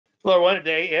Hello, everyone.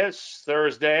 Today is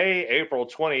Thursday, April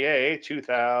 28,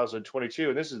 2022,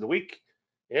 and this is the week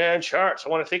in charts. I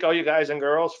want to thank all you guys and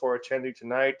girls for attending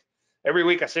tonight. Every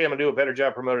week I say I'm going to do a better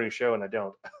job promoting the show, and I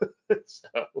don't. So,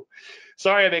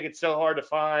 sorry I make it so hard to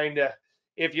find.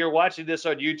 If you're watching this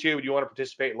on YouTube and you want to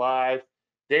participate live,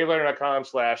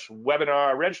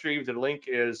 davelerner.com/webinar. Register. The link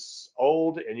is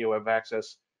old, and you'll have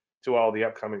access to all the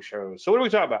upcoming shows. So what are we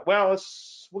talking about? Well,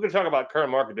 we're going to talk about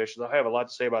current market conditions. I have a lot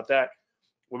to say about that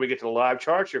when we get to the live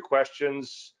charts. Your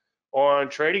questions on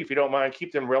trading, if you don't mind,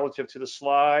 keep them relative to the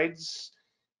slides.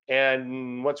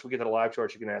 And once we get to the live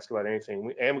charts, you can ask about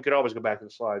anything. And we could always go back to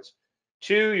the slides.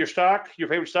 2, your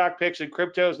favorite stock picks in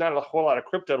crypto. Is not a whole lot of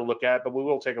crypto to look at, but we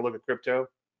will take a look at crypto.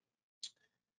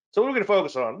 So what are we going to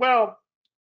focus on? Well,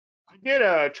 I did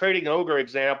a trading OGRE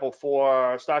example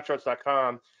for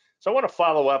stockcharts.com. So I want to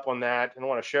follow up on that, and I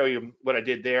want to show you what I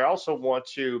did there. I also want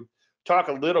to talk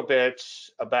a little bit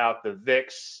about the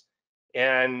VIX,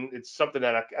 and it's something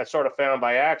that I sort of found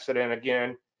by accident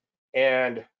again,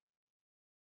 and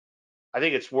I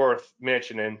think it's worth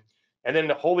mentioning. And then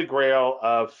the holy grail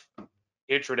of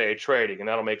intraday trading, and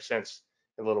that'll make sense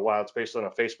in a little while. It's based on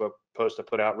a Facebook post I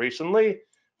put out recently.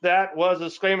 That was a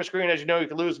disclaimer screen. As you know, you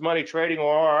can lose money trading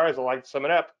ORR, as I like to sum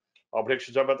it up. All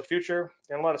predictions are about the future,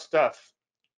 and a lot of stuff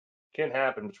can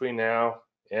happen between now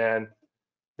and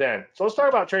then. So let's talk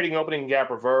about trading opening gap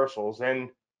reversals.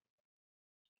 And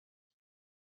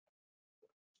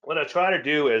what I try to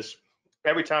do is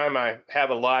every time I have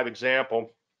a live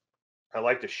example, I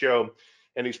like to show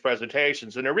in these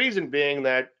presentations. And the reason being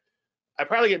that I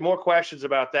probably get more questions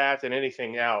about that than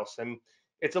anything else. And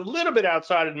it's a little bit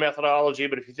outside of the methodology,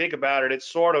 but if you think about it, it's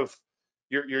sort of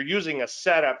you're using a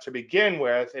setup to begin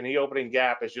with, and the opening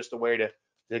gap is just a way to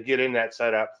get in that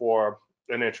setup for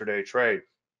an intraday trade.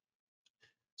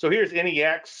 So here's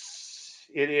NEX.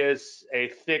 It is a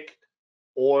thick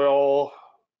oil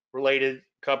related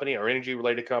company or energy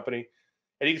related company.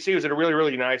 And you can see it was in a really,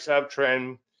 really nice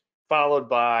uptrend followed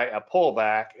by a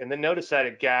pullback. And then notice that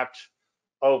it gapped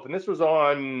open. This was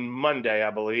on Monday, I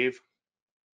believe.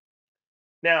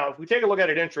 Now, if we take a look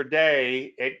at it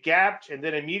intraday, it gapped and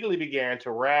then immediately began to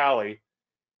rally.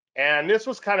 And this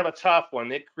was kind of a tough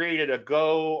one. It created a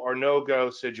go or no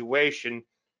go situation.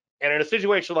 And in a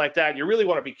situation like that, you really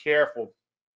want to be careful.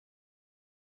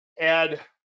 And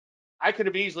I could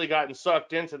have easily gotten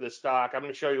sucked into the stock. I'm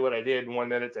going to show you what I did in 1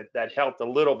 minute that helped a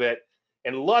little bit.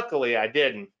 And luckily, I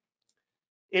didn't.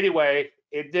 Anyway,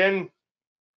 it then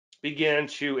began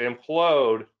to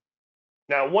implode.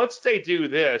 Now, once they do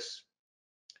this,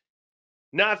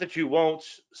 not that you won't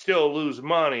still lose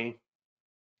money,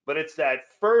 but it's that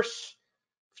first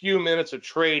few minutes of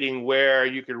trading where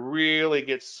you could really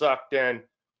get sucked in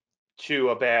to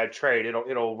a bad trade.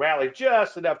 It'll rally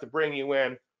just enough to bring you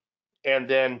in, and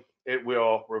then it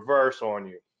will reverse on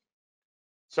you.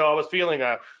 So I was feeling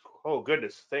oh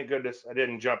goodness, thank goodness I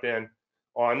didn't jump in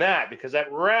on that, because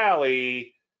that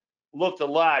rally looked a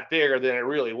lot bigger than it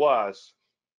really was.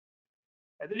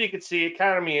 And then you can see it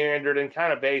kind of meandered and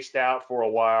kind of based out for a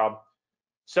while.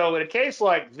 So in a case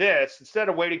like this, instead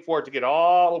of waiting for it to get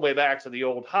all the way back to the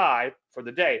old high for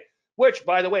the day, which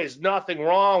by the way is nothing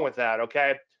wrong with that,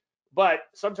 okay? But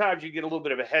sometimes you get a little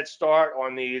bit of a head start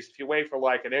on these if you wait for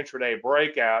like an intraday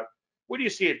breakout. When do you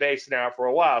see it basing out for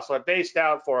a while? So it based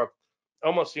out for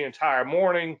almost the entire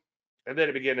morning, and then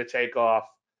it began to take off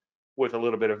with a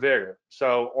little bit of vigor.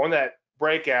 So on that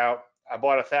breakout, I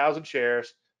bought 1,000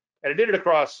 shares, and I did it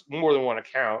across more than one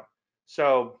account.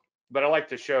 So, but I like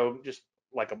to show just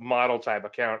like a model type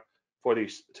account for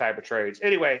these type of trades.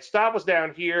 Anyway, stop was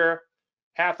down here,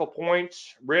 0.5 point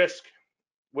risk,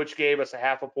 which gave us a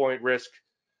 0.5 point risk,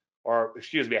 or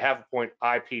excuse me, a 0.5 point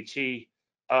IPT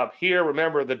up here.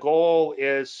 Remember, the goal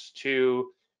is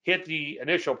to hit the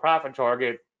initial profit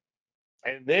target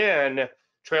and then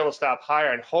trail a stop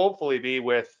higher and hopefully be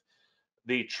with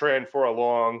the trend for a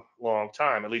long, long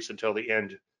time, at least until the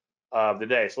end of the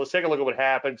day. So let's take a look at what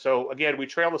happened. So again, we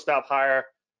trail the stop higher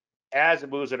as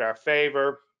it moves in our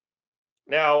favor.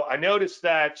 Now, I noticed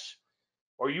that,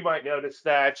 or you might notice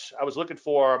that I was looking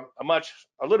for a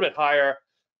little bit higher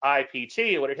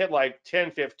IPT. When it hit like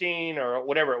 10.15 or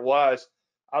whatever it was,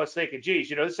 I was thinking, geez,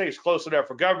 this thing's close enough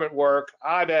for government work.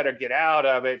 I better get out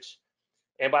of it.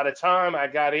 And by the time I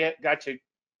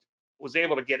was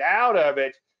able to get out of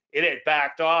it, it had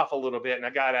backed off a little bit, and I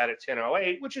got out at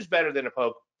 10.08, which is better than a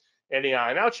poke in the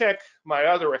eye. And I'll check my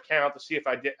other account to see if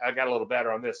I got a little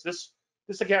better on this. This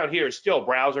account here is still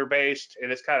browser based,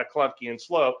 and it's kind of clunky and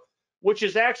slow, which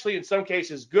is actually in some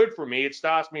cases good for me. It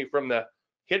stops me from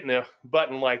hitting the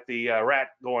button like the rat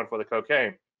going for the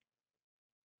cocaine.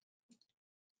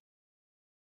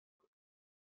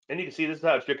 And you can see this is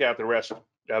how it shook out the rest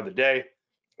of the day.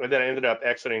 And then I ended up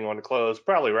exiting on the close,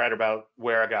 probably right about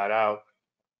where I got out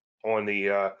on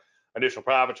the initial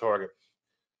profit target.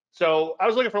 So I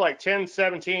was looking for like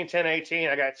 1017, 1018.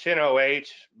 I got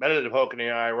 1008, better than poking the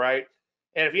eye, right?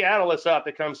 And if you add all this up,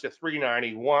 it comes to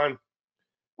 391,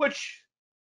 which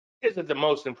isn't the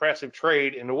most impressive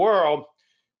trade in the world.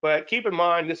 But keep in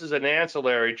mind, this is an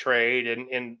ancillary trade,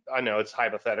 and I know it's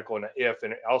hypothetical and if,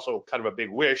 and also kind of a big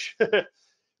wish.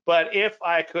 But if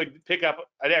I could pick up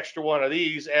an extra one of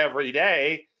these every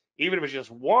day, even if it's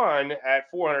just one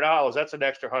at $400, that's an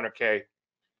extra 100K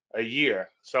a year.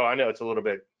 So I know it's a little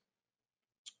bit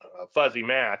fuzzy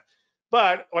math.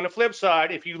 But on the flip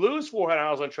side, if you lose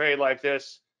 $400 on a trade like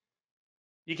this,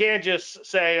 you can't just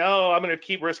say, oh, I'm going to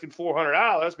keep risking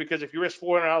 $400, because if you risk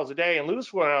 $400 a day and lose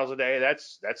 $400 a day,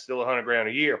 that's still 100 grand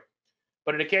a year.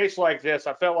 But in a case like this,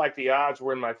 I felt like the odds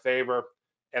were in my favor,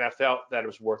 and I felt that it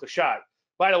was worth a shot.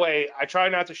 By the way, I try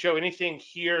not to show anything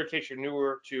here in case you're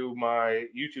newer to my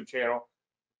YouTube channel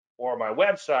or my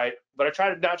website, but I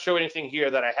try to not show anything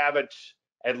here that I haven't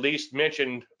at least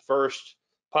mentioned first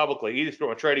publicly, either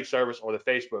through a trading service or the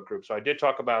Facebook group. So I did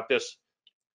talk about this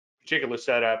particular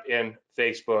setup in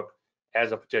Facebook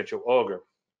as a potential OGRE.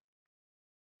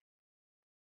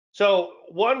 So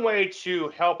one way to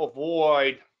help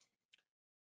avoid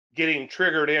getting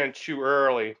triggered in too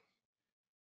early,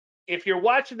 if you're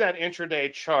watching that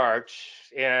intraday chart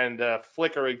and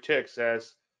flickering ticks,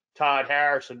 as Todd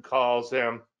Harrison calls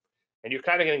them, and you're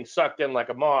kind of getting sucked in like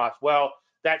a moth, well,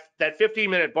 that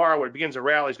 15-minute bar when it begins to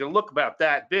rally is going to look about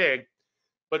that big,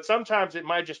 but sometimes it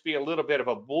might just be a little bit of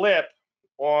a blip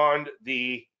on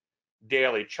the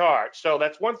daily chart. So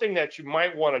that's one thing that you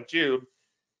might want to do,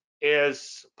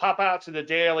 is pop out to the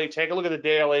daily, take a look at the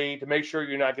daily to make sure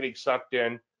you're not getting sucked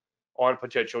in on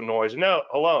potential noise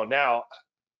alone. Now,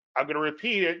 I'm going to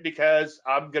repeat it because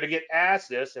I'm going to get asked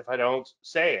this if I don't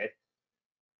say it.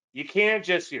 You can't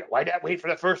just, why not wait for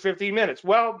the first 15 minutes?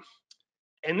 Well,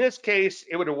 in this case,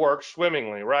 it would have worked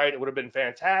swimmingly, right? It would have been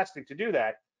fantastic to do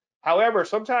that. However,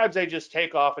 sometimes they just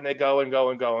take off and they go and go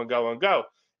and go and go and go.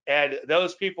 And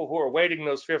those people who are waiting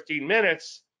those 15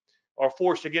 minutes are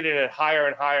forced to get in at higher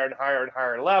and higher and higher and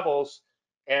higher levels.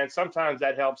 And sometimes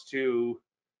that helps to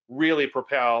really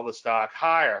propel the stock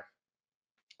higher.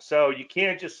 So you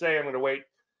can't just say, I'm going to wait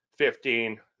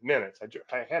 15 minutes.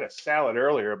 I had a salad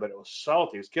earlier, but it was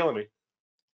salty. It's killing me.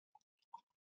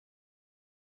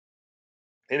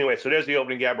 Anyway, so there's the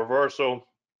opening gap reversal.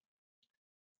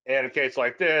 And in a case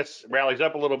like this, rallies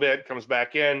up a little bit, comes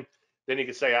back in. Then you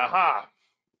can say, aha,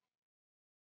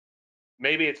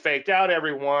 maybe it faked out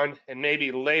everyone, and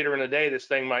maybe later in the day, this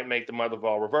thing might make the mother of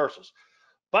all reversals.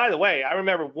 By the way, I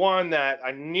remember one that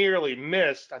I nearly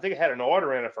missed. I think I had an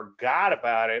order in, I forgot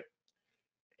about it.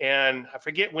 And I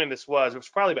forget when this was. It was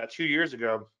probably about 2 years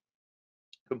ago.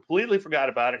 Completely forgot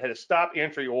about it. Had a stop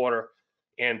entry order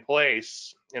in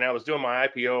place. And I was doing my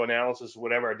IPO analysis,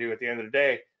 whatever I do at the end of the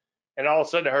day. And all of a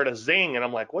sudden I heard a zing, and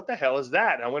I'm like, what the hell is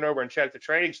that? And I went over and checked the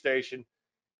trading station,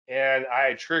 and I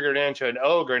had triggered into an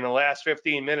OGRE, and the last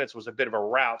 15 minutes was a bit of a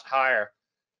rout higher.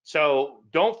 So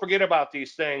don't forget about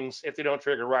these things if they don't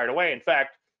trigger right away. In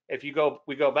fact, if we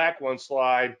go back one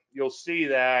slide, you'll see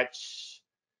that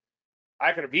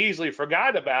I could have easily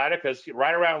forgotten about it, because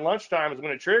right around lunchtime is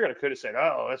when it triggered. I could have said,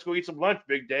 oh, let's go eat some lunch,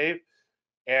 Big Dave,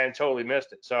 and totally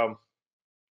missed it. So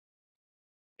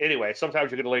anyway,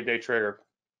 sometimes you get a late day trigger.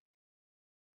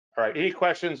 All right, any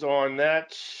questions on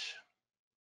that?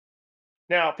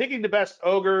 Now, picking the best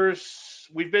OGREs,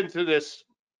 we've been through this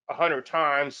 100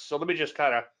 times, so let me just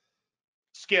kind of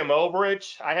skim over it.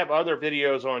 I have other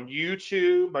videos on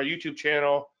YouTube, my YouTube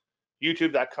channel,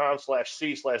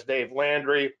 youtube.com/c/Dave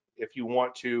Landry, if you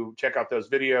want to check out those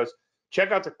videos.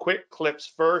 Check out the quick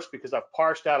clips first, because I've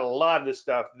parsed out a lot of this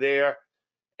stuff there.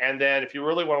 And then if you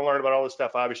really want to learn about all this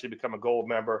stuff, obviously become a gold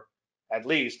member at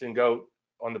least, and go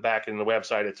on the back end of the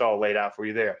website. It's all laid out for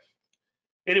you there.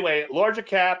 Anyway, larger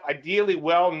cap, ideally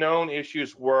well-known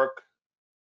issues work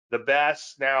the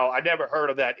best. Now, I never heard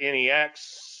of that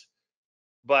NEX,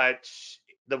 but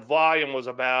the volume was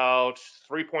about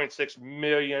 3.6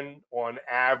 million on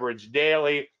average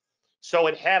daily. So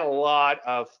it had a lot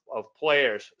of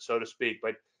players, so to speak,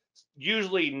 but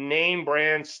usually name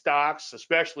brand stocks,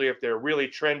 especially if they're really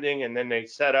trending and then they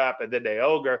set up and then they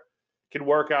OGRE, can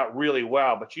work out really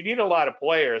well. But you need a lot of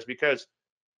players, because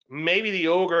maybe the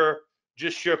OGRE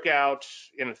just shook out,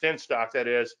 in a thin stock that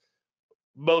is,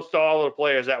 most all of the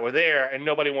players that were there, and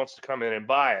nobody wants to come in and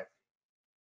buy it.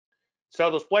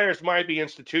 So those players might be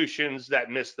institutions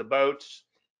that missed the boats,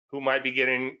 who might be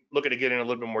looking to get in a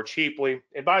little bit more cheaply.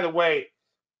 And by the way,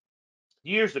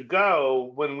 years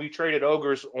ago when we traded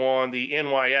ogres on the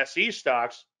NYSE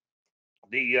stocks,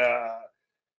 the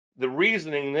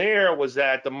reasoning there was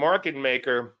that the market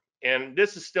maker, and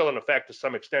this is still in effect to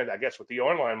some extent, I guess, with the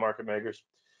online market makers.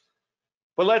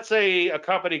 But let's say a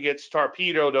company gets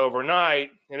torpedoed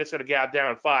overnight and it's going to gap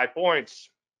down 5 points.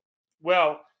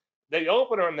 Well, they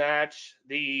open on that.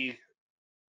 The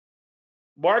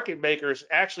market makers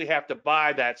actually have to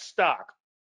buy that stock.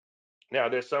 Now,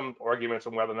 there's some arguments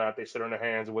on whether or not they sit on their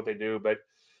hands and what they do, but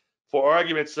for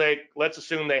argument's sake, let's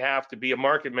assume they have to be a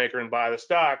market maker and buy the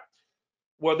stock.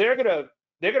 Well, they're gonna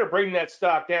bring that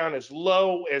stock down as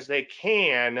low as they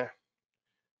can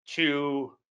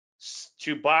to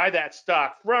buy that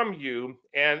stock from you,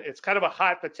 and it's kind of a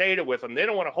hot potato with them. They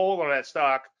don't want to hold on that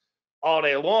stock all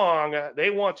day long.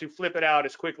 They want to flip it out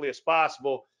as quickly as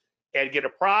possible and get a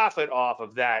profit off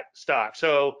of that stock.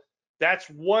 So that's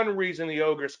one reason the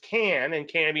ogres can, and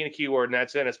can be in a keyword in that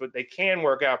sentence, but they can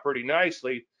work out pretty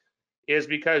nicely, is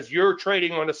because you're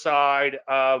trading on the side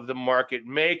of the market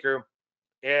maker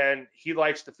and he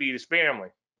likes to feed his family.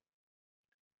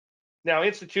 Now,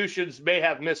 institutions may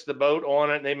have missed the boat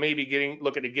on it, and they may be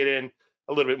looking to get in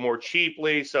a little bit more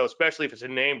cheaply. So especially if it's a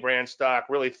name brand stock,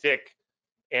 really thick,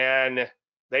 and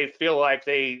they feel like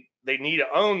they need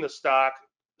to own the stock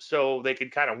so they can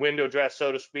kind of window dress,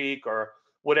 so to speak, or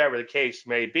whatever the case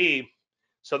may be.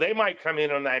 So they might come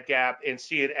in on that gap and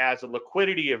see it as a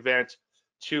liquidity event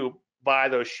to buy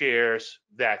those shares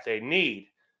that they need.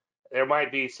 There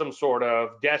might be some sort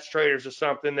of desk traders or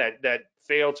something that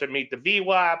fail to meet the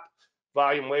VWAP,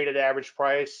 volume weighted average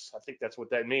price. I think that's what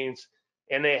that means.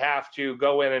 And they have to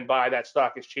go in and buy that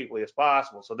stock as cheaply as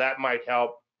possible. So that might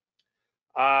help.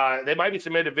 There might be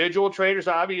some individual traders,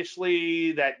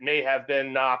 obviously, that may have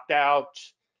been knocked out,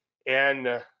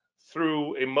 and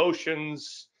through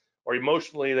emotions or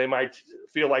emotionally, they might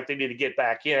feel like they need to get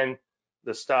back in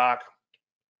the stock.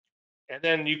 And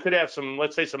then you could have some,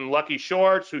 let's say, some lucky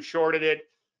shorts who shorted it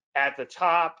at the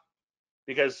top,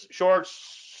 because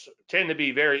shorts tend to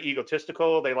be very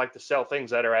egotistical. They like to sell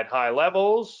things that are at high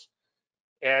levels,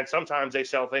 and sometimes they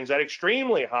sell things at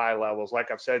extremely high levels.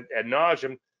 Like I've said ad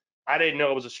nauseum, I didn't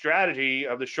know it was a strategy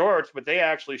of the shorts, but they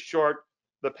actually short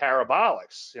the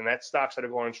parabolics, and that's stocks that are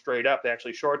going straight up. They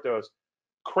actually short those.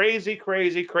 Crazy,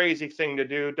 crazy, crazy thing to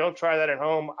do. Don't try that at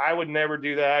home. I would never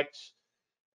do that,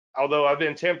 although I've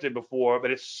been tempted before, but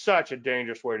it's such a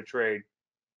dangerous way to trade.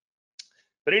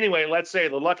 But anyway, let's say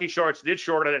the lucky shorts did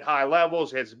short it at high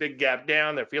levels, has a big gap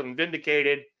down, they're feeling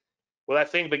vindicated. Well,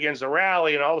 that thing begins to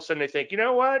rally, and all of a sudden they think, you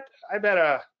know what? I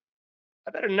better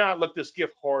not look this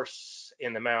gift horse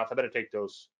in the mouth. I better take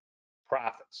those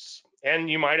profits. And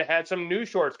you might have had some new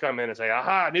shorts come in and say,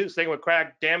 aha, I knew this thing would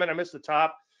crack. Damn it, I missed the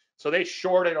top. So they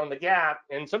shorted on the gap.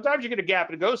 And sometimes you get a gap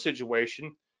and go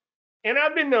situation. And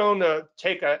I've been known to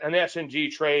take an S&G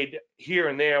trade here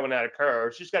and there when that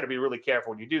occurs. You just got to be really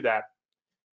careful when you do that.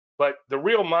 But the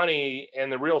real money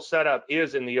and the real setup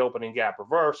is in the opening gap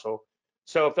reversal.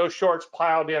 So if those shorts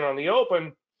piled in on the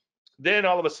open, then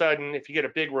all of a sudden, if you get a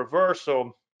big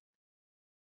reversal,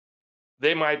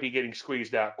 they might be getting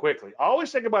squeezed out quickly.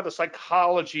 Always think about the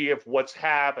psychology of what's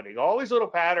happening. All these little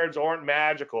patterns aren't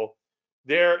magical.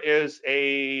 There is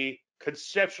a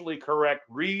conceptually correct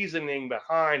reasoning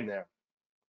behind them.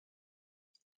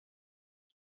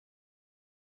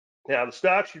 Now, the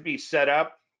stock should be set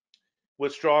up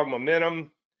with strong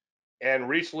momentum and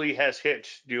recently has hit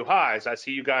new highs. I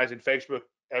see you guys in Facebook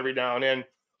every now and then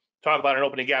talk about an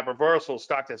opening gap reversal,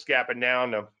 stock that's gapping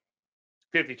down to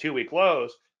 52-week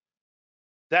lows.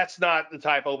 That's not the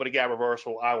type of opening gap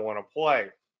reversal I want to play.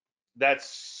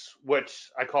 That's what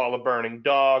I call a burning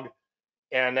dog,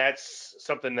 and that's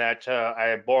something that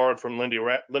I borrowed from Linda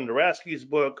Rasky's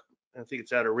book. I think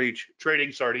it's Out of Reach,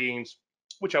 Trading Sardines,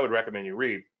 which I would recommend you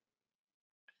read.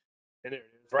 And there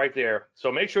it is right there.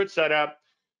 So make sure it's set up.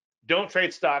 Don't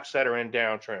trade stocks that are in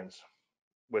downtrends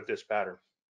with this pattern.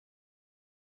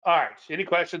 All right, any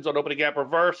questions on opening gap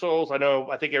reversals?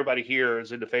 I think everybody here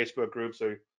is in the Facebook group,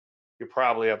 so you're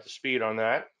probably up to speed on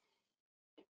that.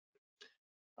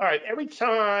 All right, every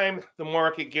time the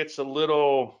market gets a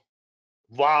little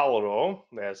volatile,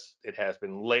 as it has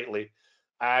been lately,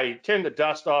 I tend to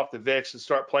dust off the VIX and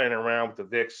start playing around with the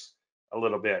VIX a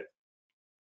little bit.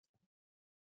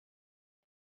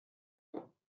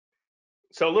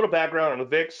 So a little background on the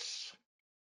VIX.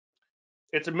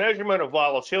 It's a measurement of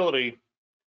volatility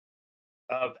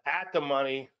of at the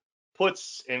money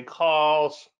puts and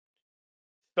calls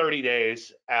 30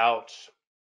 days out,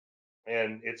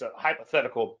 and it's a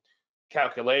hypothetical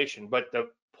calculation. But the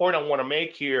point I want to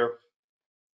make here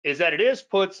is that it is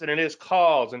puts and it is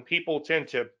calls, and people tend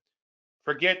to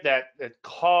forget that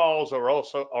calls are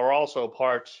also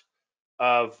parts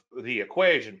of the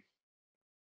equation.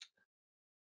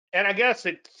 And I guess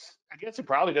it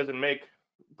probably doesn't make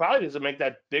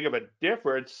that big of a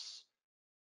difference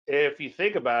if you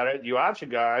think about it, you option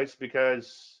guys,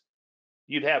 because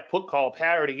you'd have put call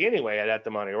parity anyway at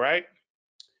the money, right?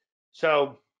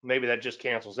 So maybe that just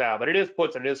cancels out. But it is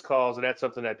puts and it is calls, and that's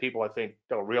something that people I think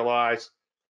don't realize.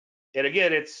 And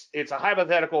again, it's a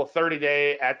hypothetical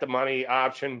 30-day at the money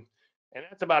option, and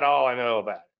that's about all I know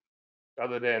about it,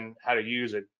 other than how to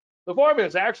use it. The formula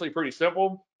is actually pretty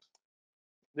simple.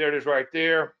 There it is right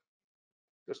there.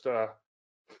 Just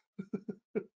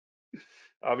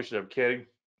obviously I'm kidding,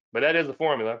 but that is the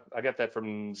formula. I got that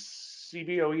from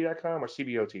cboe.com or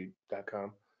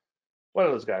cbot.com. One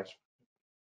of those guys.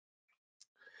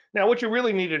 Now, what you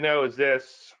really need to know is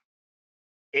this.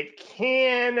 It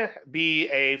can be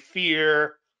a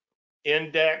fear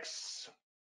index,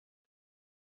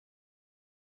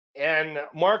 and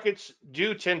markets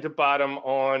do tend to bottom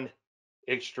on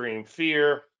extreme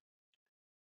fear,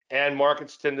 and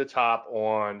markets tend to top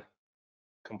on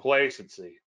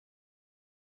complacency.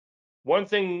 One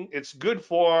thing it's good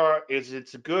for is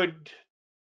it's a good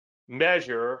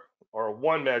measure, or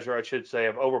one measure, I should say,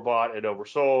 of overbought and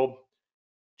oversold.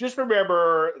 Just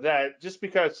remember that just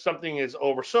because something is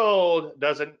oversold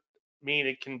doesn't mean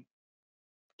it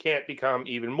can't become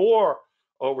even more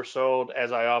oversold.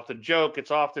 As I often joke, it's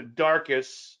often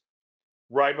darkest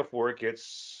right before it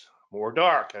gets more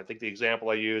dark. I think the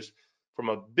example I used from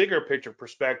a bigger picture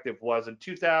perspective was in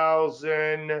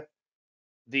 2000,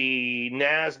 the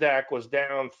NASDAQ was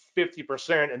down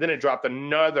 50%, and then it dropped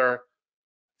another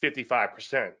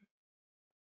 55%.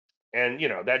 And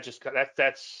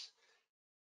that's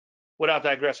without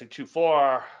digressing too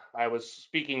far. I was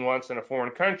speaking once in a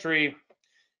foreign country,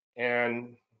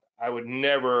 and I would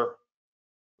never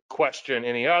question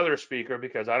any other speaker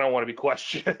because I don't want to be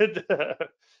questioned.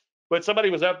 But somebody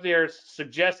was up there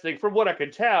suggesting, from what I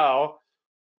could tell,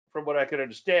 from what I could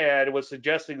understand, was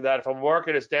suggesting that if a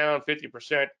market is down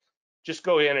 50%, just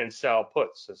go in and sell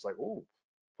puts. It's like, ooh,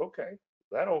 okay,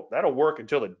 that'll work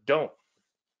until it don't.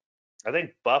 I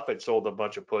think Buffett sold a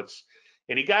bunch of puts,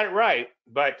 and he got it right.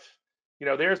 But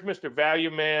there's Mr.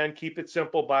 Value Man. Keep it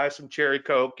simple. Buy some cherry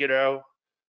Coke, and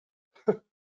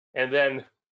then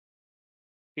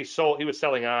he was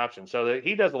selling options. So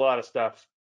he does a lot of stuff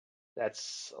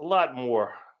that's a lot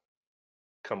more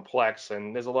complex,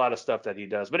 and there's a lot of stuff that he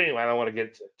does. But anyway, I don't want to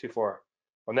get too far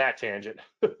on that tangent.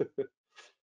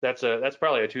 That's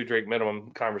probably a 2-drink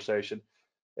minimum conversation.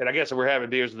 And I guess if we're having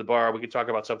beers at the bar, we could talk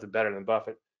about something better than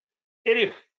Buffett.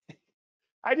 Anyway,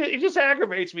 it just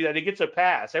aggravates me that it gets a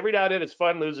pass. Every now and then its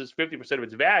fund loses 50% of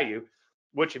its value,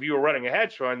 which if you were running a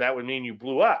hedge fund, that would mean you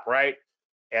blew up, right?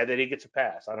 And then he gets a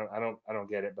pass. I don't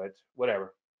get it, but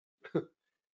whatever.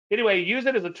 Anyway, use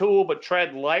it as a tool, but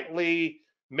tread lightly.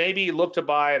 Maybe look to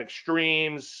buy at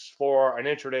extremes for an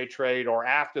intraday trade or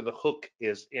after the hook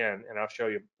is in, and I'll show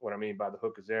you what I mean by the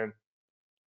hook is in.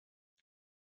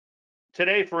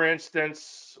 Today, for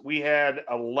instance, we had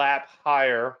a lap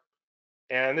higher,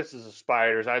 and this is the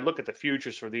spiders. I look at the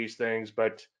futures for these things,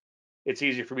 but it's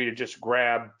easy for me to just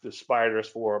grab the spiders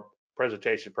for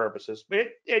presentation purposes.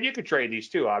 And you could trade these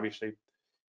too, obviously.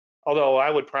 Although I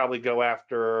would probably go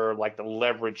after like the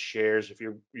leverage shares if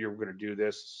you're going to do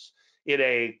this. In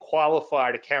a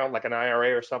qualified account like an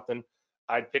IRA or something,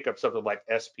 I'd pick up something like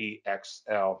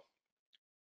SPXL.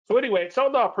 So anyway, it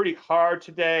sold off pretty hard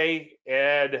today,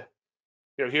 and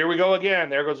here we go again.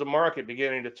 There goes the market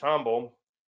beginning to tumble.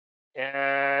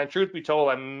 And truth be told,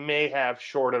 I may have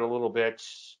shorted a little bit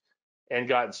and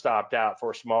gotten stopped out for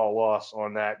a small loss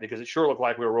on that because it sure looked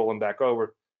like we were rolling back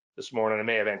over this morning. I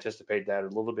may have anticipated that a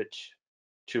little bit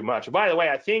too much. And by the way,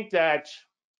 I think that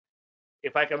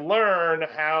if I can learn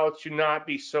how to not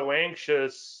be so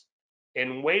anxious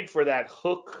and wait for that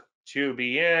hook to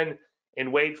be in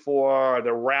and wait for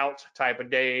the rout type of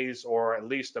days, or at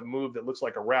least a move that looks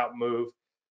like a rout move,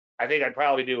 I think I'd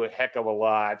probably do a heck of a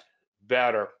lot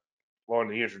better on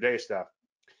the intraday stuff.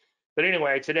 But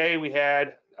anyway, today we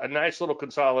had a nice little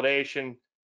consolidation,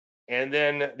 and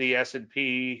then the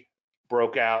S&P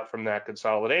broke out from that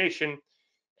consolidation,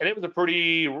 and it was a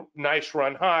pretty nice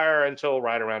run higher until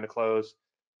right around the close,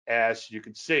 as you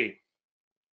can see.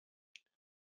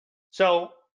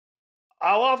 So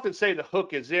I'll often say the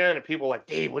hook is in, and people are like,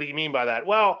 Dave, what do you mean by that?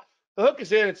 Well, the hook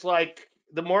is in. It's like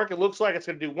the market looks like it's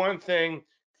going to do one thing,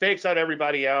 fakes out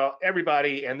everybody,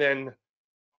 and then,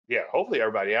 yeah, hopefully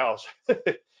everybody else,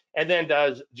 and then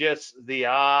does just the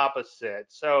opposite.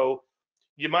 So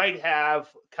you might have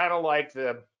kind of like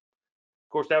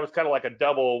course, that was kind of like a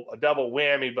double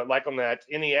whammy, but like on that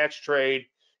NEX trade,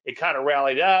 it kind of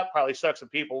rallied up, probably sucked some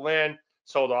people in,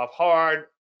 sold off hard,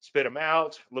 spit them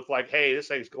out, looked like, hey, this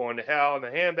thing's going to hell in the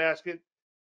handbasket,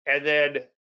 and then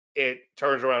it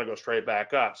turns around and goes straight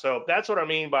back up. So that's what I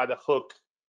mean by the hook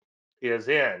is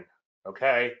in,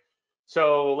 okay?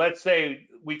 So let's say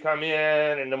we come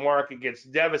in and the market gets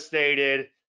devastated,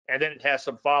 and then it has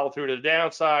some follow through to the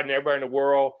downside, and everybody in the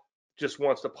world just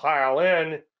wants to pile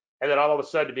in, and then all of a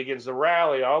sudden it begins to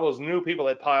rally. All those new people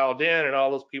that piled in and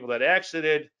all those people that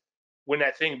exited, when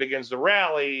that thing begins to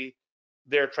rally,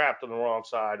 they're trapped on the wrong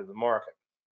side of the market.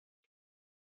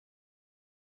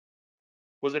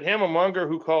 Was it him or Munger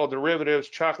who called derivatives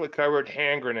chocolate-covered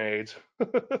hand grenades?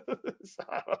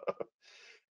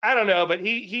 I don't know, but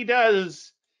he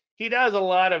does a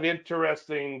lot of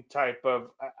interesting type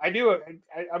of. I'm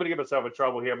gonna give myself in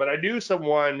trouble here, but I knew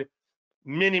someone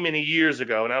many years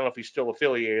ago, and I don't know if he's still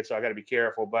affiliated, so I got to be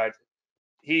careful. But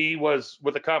he was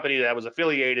with a company that was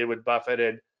affiliated with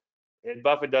Buffett, and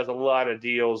Buffett does a lot of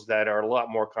deals that are a lot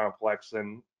more complex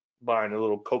than buying a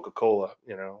little Coca-Cola.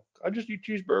 You know, I just eat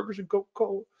cheeseburgers and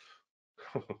Coca-Cola.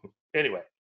 Anyway,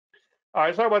 all right,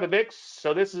 let's talk about the VIX.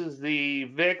 So this is the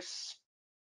VIX.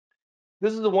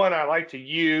 This is the one I like to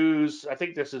use. I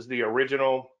think this is the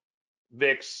original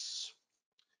VIX.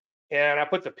 And I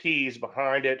put the P's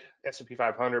behind it, S&P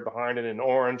 500 behind it in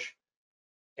orange.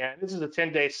 And this is a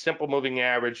 10-day simple moving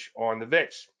average on the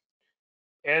VIX.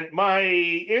 And my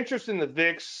interest in the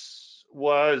VIX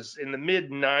was in the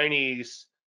mid-90s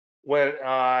when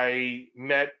I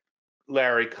met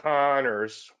Larry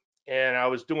Connors, and I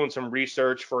was doing some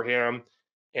research for him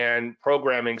and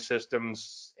programming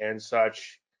systems and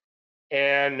such.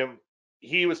 And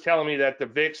he was telling me that the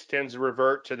VIX tends to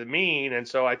revert to the mean, and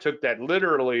so I took that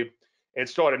literally and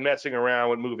started messing around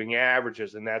with moving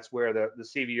averages, and that's where the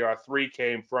CVR3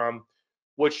 came from,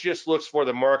 which just looks for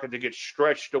the market to get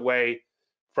stretched away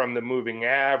from the moving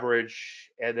average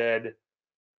and then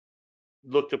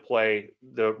look to play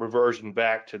the reversion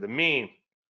back to the mean.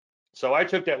 So I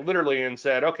took that literally and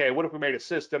said, okay, what if we made a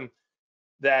system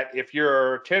that if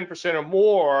you're 10% or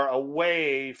more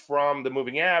away from the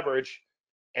moving average,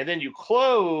 and then you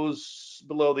close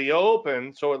below the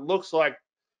open, so it looks like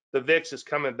the VIX is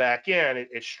coming back in.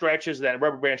 It stretches, that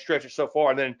rubber band stretches so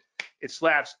far, and then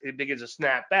it begins to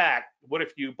snap back. What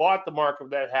if you bought the market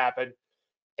when that happened,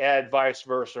 and vice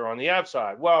versa on the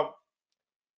upside? Well,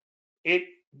 it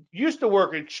used to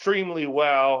work extremely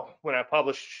well when I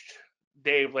published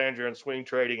Dave Landry on swing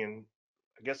trading, and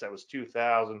I guess that was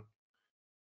 2000.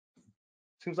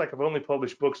 Seems like I've only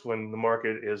published books when the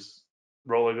market is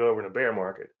rolling over in a bear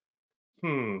market.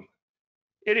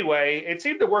 Anyway, it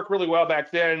seemed to work really well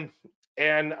back then,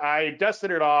 and I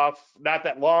dusted it off not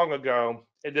that long ago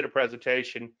and did a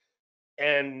presentation,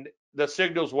 and the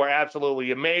signals were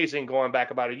absolutely amazing going back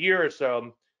about a year or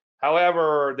so.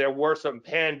 However, there were some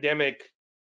pandemic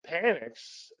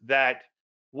panics that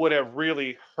would have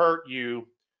really hurt you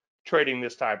trading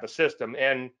this type of system.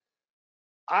 And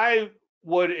I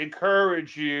would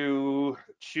encourage you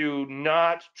to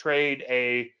not trade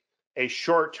a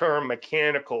short-term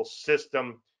mechanical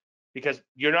system, because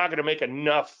you're not going to make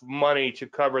enough money to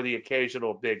cover the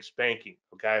occasional big spanking.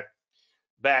 Okay,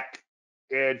 back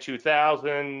in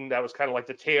 2000, that was kind of like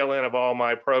the tail end of all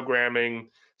my programming,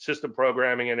 system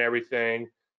programming and everything,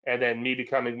 and then me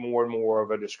becoming more and more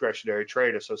of a discretionary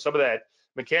trader. So some of that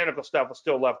mechanical stuff was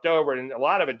still left over, and a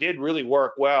lot of it did really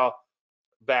work well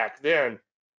back then.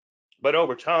 But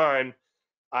over time,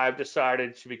 I've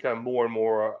decided to become more and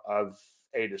more of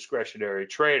a discretionary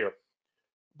trader.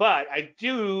 But I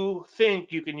do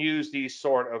think you can use these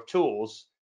sort of tools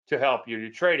to help you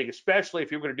in trading, especially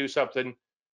if you're going to do something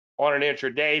on an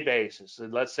intraday basis.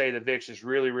 And let's say the VIX is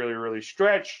really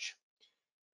stretched,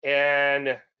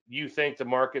 and you think the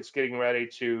market's getting ready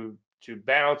to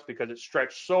bounce because it's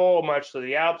stretched so much to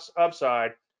the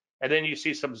upside, and then you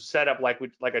see some setup like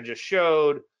I just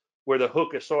showed, where the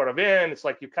hook is sort of in. It's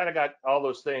like you kind of got all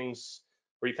those things,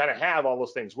 or you kind of have all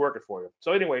those things working for you.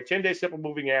 So anyway, 10-day simple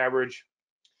moving average,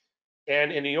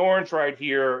 and in the orange right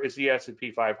here is the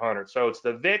S&P 500. So it's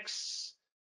the VIX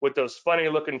with those funny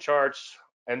looking charts,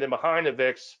 and then behind the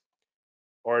VIX,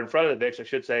 or in front of the VIX, I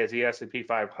should say, is the S&P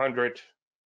 500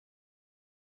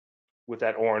 with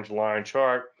that orange line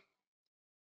chart.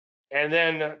 And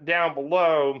then down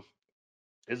below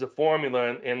is a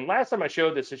formula. And last time I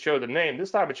showed this, it showed the name.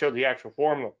 This time it showed the actual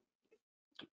formula.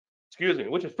 Excuse me,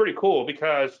 which is pretty cool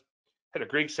because I had a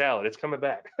Greek salad. It's coming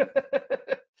back.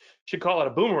 Should call it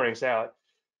a boomerang salad.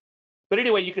 But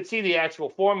anyway, you can see the actual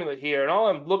formula here. And all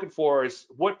I'm looking for is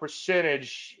what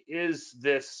percentage is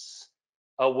this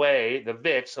away, the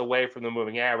VIX away from the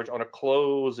moving average on a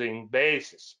closing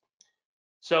basis.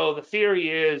 So the theory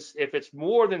is if it's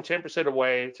more than 10%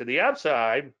 away to the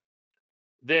upside,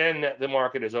 then the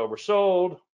market is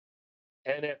oversold.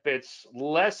 And if it's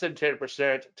less than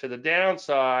 10% to the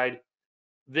downside,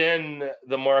 then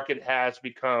the market has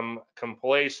become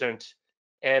complacent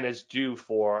and is due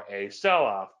for a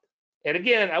sell-off. And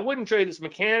again, I wouldn't trade this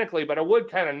mechanically, but I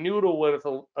would kind of noodle with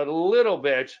it a little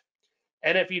bit.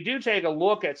 And if you do take a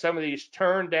look at some of these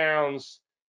turn downs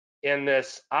in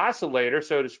this oscillator,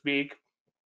 so to speak,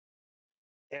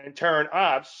 and turn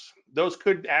ups, those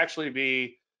could actually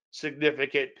be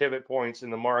significant pivot points in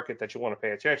the market that you want to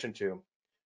pay attention to.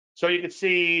 So you can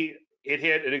see it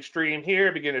hit an extreme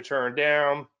here, begin to turn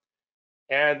down.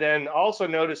 And then also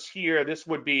notice here, this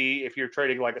would be if you're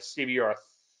trading like a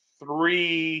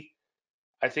CBR3,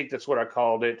 I think that's what I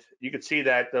called it. You can see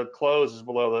that the close is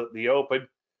below the open.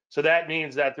 So that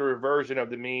means that the reversion to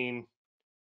the mean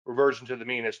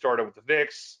has started with the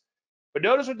VIX. But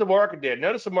notice what the market did.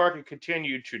 Notice the market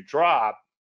continued to drop.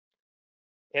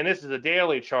 And this is a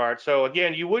daily chart. So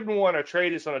again, you wouldn't want to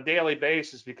trade this on a daily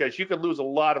basis because you could lose a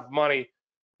lot of money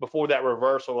before that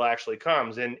reversal actually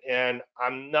comes. And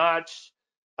I'm not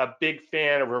a big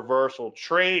fan of reversal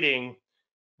trading,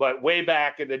 but way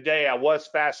back in the day, I was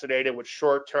fascinated with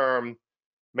short-term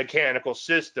mechanical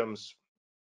systems.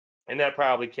 And that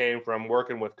probably came from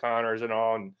working with Connors and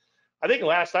all. And I think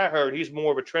last I heard, he's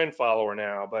more of a trend follower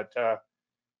now. But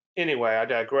anyway, I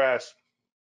digress.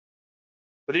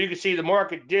 But you can see the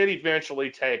market did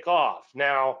eventually take off.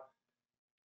 Now,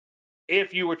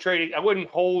 if you were trading, I wouldn't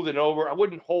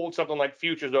hold something like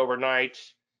futures overnight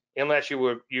unless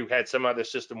you had some other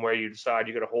system where you decide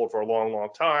you're going to hold for a long, long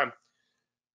time.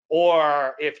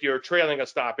 Or if you're trailing a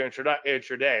stop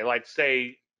intraday, like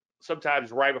say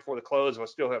sometimes right before the close, if I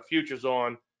still have futures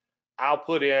on, I'll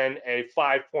put in a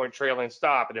 5-point trailing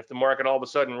stop. And if the market all of a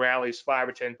sudden rallies 5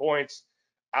 or 10 points,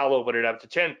 I'll open it up to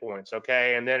 10 points,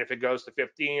 okay? And then if it goes to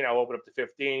 15, I'll open up to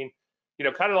 15. You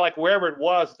know, kind of like wherever it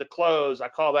was at the close, I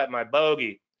call that my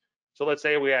bogey. So let's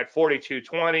say we had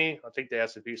 42.20. I think the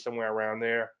S&P somewhere around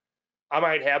there. I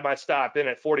might have my stop in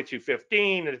at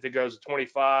 42.15, and if it goes to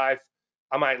 25,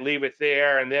 I might leave it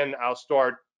there, and then I'll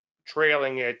start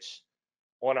trailing it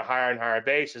on a higher and higher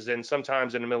basis. And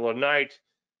sometimes in the middle of the night,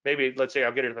 maybe let's say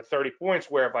I'll get it to 30 points,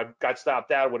 where if I got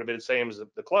stopped out, it would have been the same as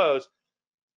the close.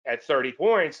 At 30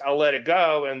 points, I'll let it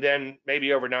go, and then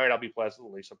maybe overnight I'll be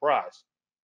pleasantly surprised.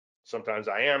 Sometimes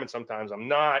I am, and sometimes I'm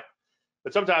not.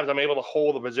 But sometimes I'm able to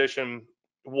hold the position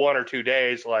 1 or 2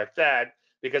 days like that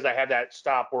because I have that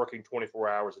stop working 24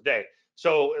 hours a day.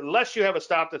 So unless you have a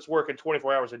stop that's working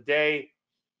 24 hours a day,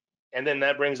 and then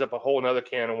that brings up a whole nother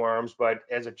can of worms. But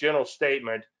as a general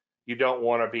statement, you don't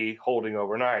want to be holding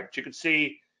overnight. But you can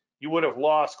see you would have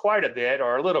lost quite a bit,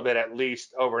 or a little bit at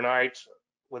least, overnight,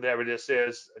 whatever this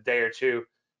is, a day or two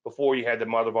before you had the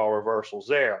mother of all reversals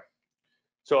there.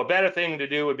 So a better thing to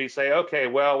do would be say, okay,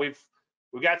 well, we've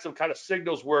got some kind of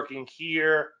signals working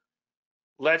here.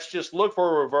 Let's just look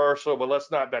for a reversal, but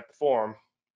let's not bet the form.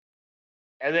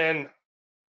 And then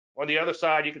on the other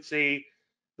side, you can see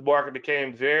the market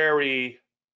became very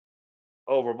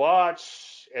overbought,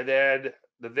 and then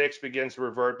the VIX begins to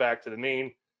revert back to the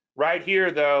mean. Right here,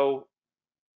 though,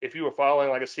 if you were following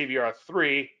like a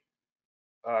CBR3,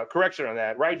 correction on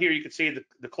that, right here you can see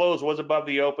the close was above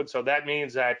the open, so that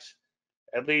means that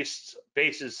at least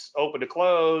basis open to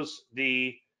close,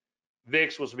 the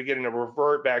VIX was beginning to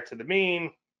revert back to the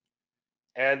mean,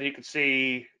 and you can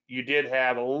see you did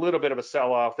have a little bit of a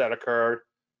sell-off that occurred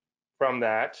from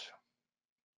that.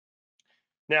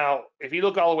 Now, if you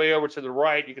look all the way over to the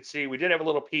right, you can see we did have a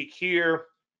little peak here,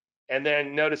 and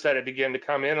then notice that it began to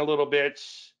come in a little bit,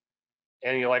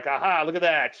 and you're like, aha, look at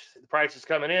that, the price is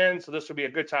coming in, so this would be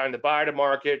a good time to buy the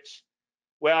market.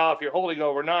 Well, if you're holding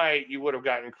overnight, you would have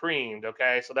gotten creamed,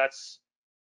 okay? So that's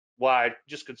why,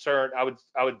 just concerned,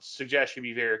 I would suggest you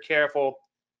be very careful.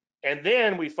 And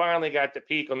then we finally got the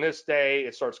peak on this day.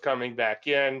 It starts coming back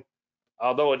in.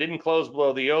 Although it didn't close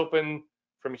below the open,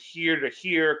 from here to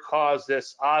here caused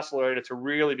this oscillator to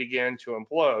really begin to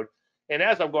implode. And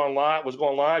as I'm going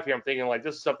live here, I'm thinking like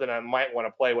this is something I might want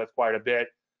to play with quite a bit.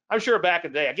 I'm sure back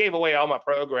in the day, I gave away all my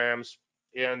programs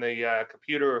in the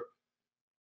computer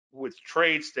with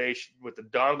TradeStation with the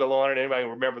dongle on it. Anybody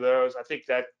remember those? I think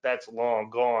that's long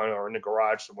gone, or in the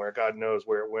garage somewhere. God knows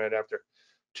where it went after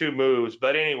 2 moves.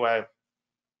 But anyway,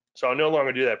 so I'll no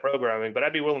longer do that programming, but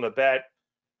I'd be willing to bet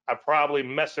I probably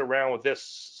mess around with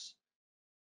this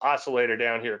oscillator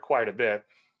down here quite a bit.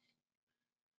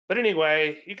 But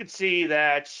anyway, you can see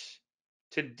that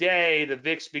today the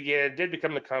VIX did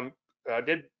become to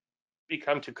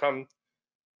come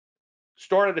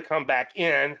started to come back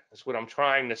in. That's what I'm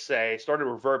trying to say. Started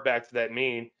to revert back to that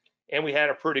mean, and we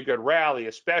had a pretty good rally,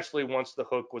 especially once the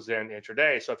hook was in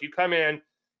intraday. So if you come in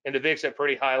the VIX at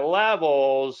pretty high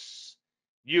levels,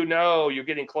 you know you're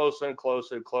getting closer and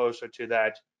closer and closer to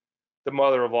that, the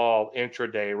mother of all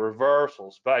intraday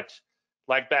reversals. But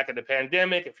like back in the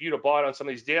pandemic, if you'd have bought on some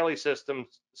of these daily system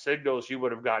signals, you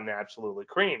would have gotten absolutely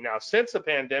creamed. Now, since the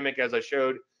pandemic, as I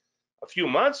showed a few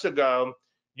months ago,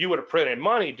 you would have printed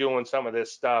money doing some of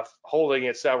this stuff, holding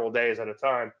it several days at a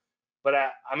time. But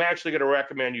I'm actually going to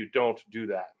recommend you don't do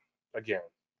that again.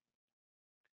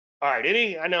 All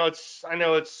right, I know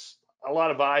it's a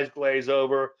lot of eyes glaze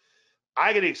over.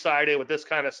 I get excited with this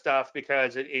kind of stuff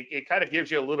because it kind of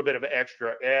gives you a little bit of an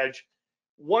extra edge.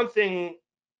 One thing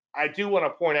I do want to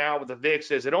point out with the VIX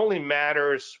is it only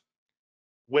matters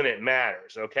when it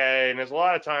matters, okay? And there's a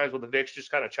lot of times when the VIX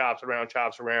just kind of chops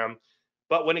around.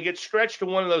 But when it gets stretched to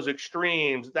one of those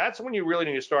extremes, that's when you really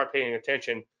need to start paying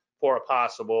attention for a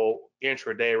possible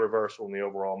intraday reversal in the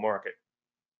overall market.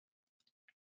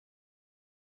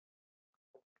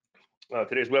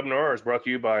 Today's webinar is brought to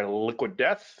you by Liquid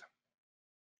Death.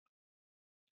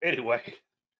 Anyway,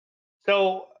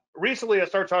 so recently I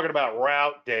started talking about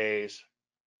Rout days.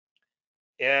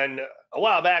 And a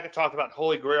while back I talked about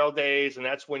Holy Grail days, and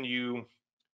that's when you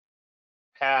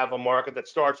have a market that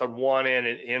starts on one end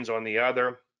and ends on the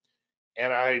other.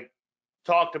 And I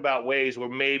talked about ways where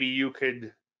maybe you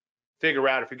could figure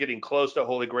out if you're getting close to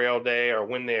Holy Grail day or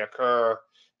when they occur,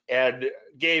 and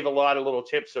gave a lot of little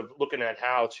tips of looking at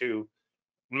how to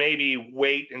maybe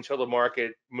wait until the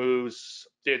market moves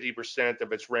 50%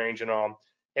 of its range and all.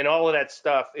 And all of that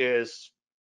stuff is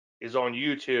on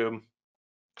YouTube,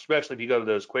 especially if you go to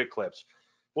those quick clips.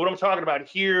 What I'm talking about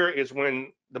here is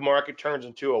when the market turns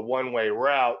into a one-way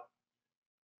route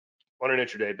on an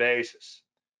intraday basis.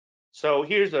 So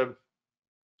here's a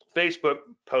Facebook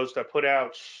post I put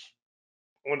out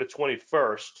on the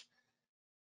 21st.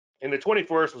 And the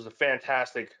 21st was a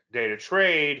fantastic day to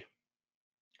trade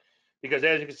because,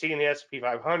 as you can see in the S&P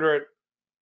 500,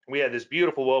 we had this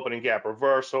beautiful opening gap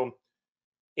reversal.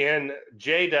 In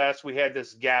JDUS, we had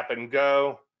this gap and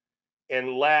go. In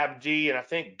LabD, and I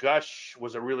think Gush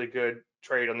was a really good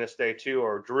trade on this day too,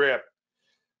 or Drip.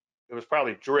 It was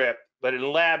probably Drip. But in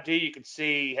LabD, you can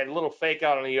see had a little fake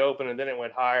out on the open, and then it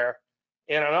went higher.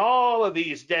 And on all of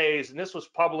these days, and this was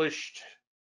published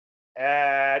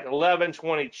at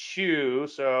 11:22,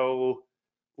 so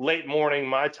late morning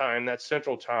my time, that's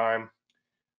Central Time,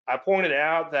 I pointed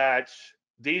out that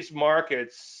these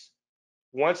markets,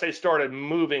 once they started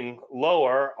moving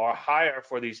lower or higher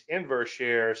for these inverse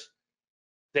shares,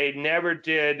 they never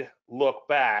did look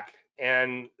back.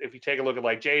 And if you take a look at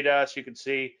like JDUS, you can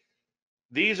see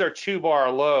these are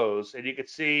 2-bar lows, and you can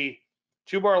see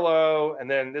 2-bar low, and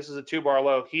then this is a 2-bar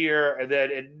low here, and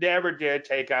then it never did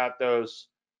take out those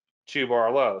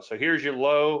 2-bar lows. So here's your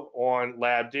low on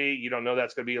LabD. You don't know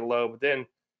that's going to be a low, but then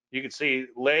you can see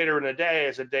later in the day,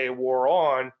 as the day wore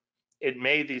on, it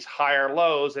made these higher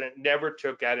lows, and it never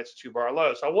took out its 2-bar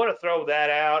low. So I want to throw that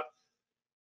out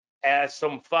as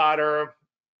some fodder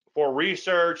for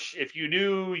research. If you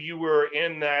knew you were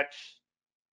in that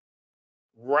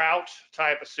route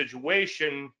type of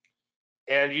situation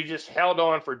and you just held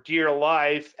on for dear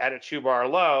life at a 2-bar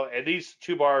low, and these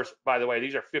 2 bars, by the way,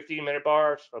 these are 15-minute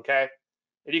bars, okay?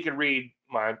 And you can read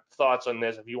my thoughts on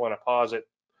this if you want to pause it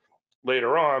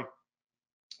later on.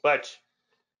 But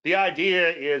the idea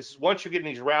is once you get in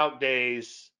these route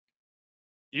days,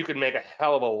 you can make a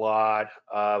hell of a lot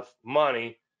of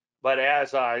money. But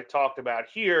as I talked about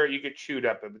here, you get chewed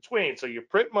up in between. So you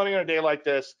print money on a day like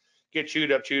this, get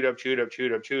chewed up,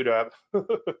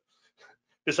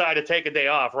 decide to take a day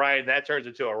off, right? And that turns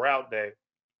into a route day.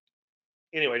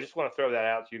 Anyway, just want to throw that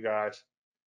out to you guys.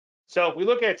 So if we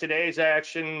look at today's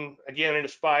action, again, in the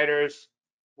spiders,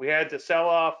 we had the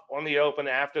sell-off on the open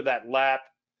after that lap,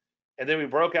 and then we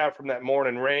broke out from that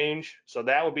morning range. So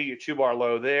that would be your 2-bar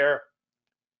low there.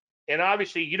 And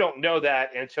obviously, you don't know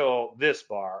that until this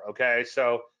bar, okay?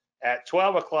 So at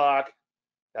 12 o'clock,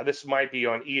 now this might be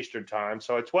on Eastern time.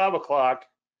 So at 12 o'clock,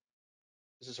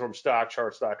 this is from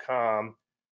stockcharts.com,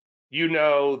 you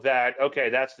know that, okay,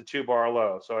 that's the 2-bar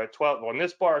low. So at 12, on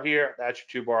this bar here, that's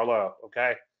your 2-bar low,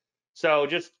 okay? So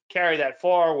just carry that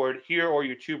forward. Here are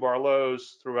your 2-bar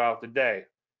lows throughout the day.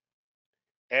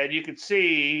 And you can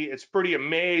see it's pretty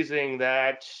amazing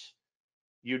that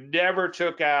you never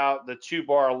took out the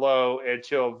 2-bar low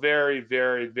until very,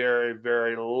 very, very,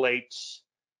 very late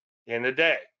in the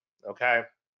day, okay?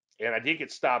 And I did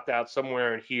get stopped out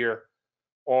somewhere in here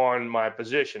on my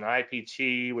position.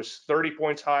 IPT was 30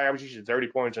 points high. I was using 30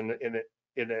 points in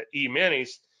the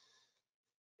E-minis.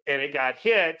 and it got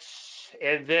hit,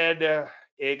 and then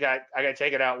I got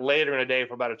taken out later in the day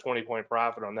for about a 20-point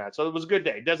profit on that. So it was a good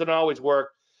day. It doesn't always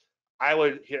work.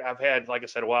 I've had, like I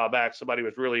said a while back, somebody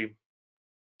was really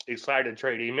excited to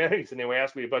trade E-minis, and they would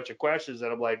ask me a bunch of questions,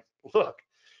 and I'm like, look,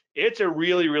 it's a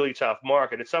really, really tough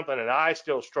market. It's something that I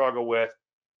still struggle with.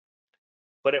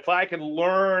 But if I can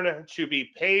learn to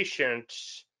be patient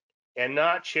and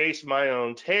not chase my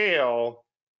own tail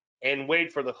and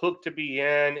wait for the hook to be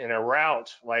in a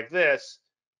route like this,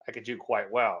 I could do quite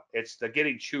well. It's the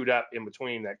getting chewed up in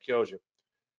between that kills you.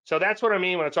 So that's what I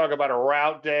mean when I talk about a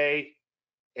route day.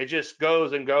 It just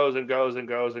goes and goes and goes and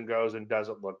goes and goes and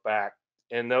doesn't look back.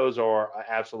 And those are an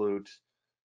absolute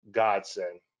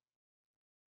godsend.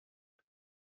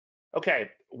 Okay,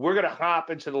 we're going to hop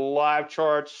into the live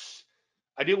charts.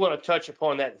 I do want to touch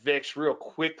upon that VIX real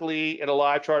quickly in a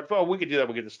live chart. Well, we could do that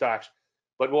when we get to stocks,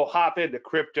 but we'll hop into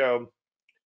crypto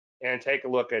and take a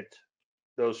look at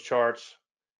those charts.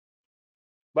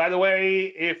 By the way,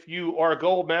 if you are a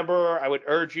gold member, I would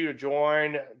urge you to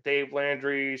join Dave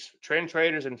Landry's Trend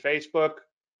Traders in Facebook.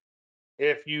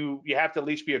 If you have to at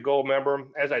least be a gold member,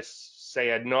 as I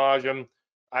say ad nauseum,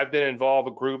 I've been involved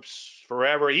with groups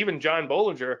forever. Even John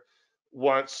Bollinger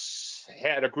once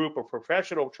had a group of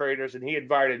professional traders, and he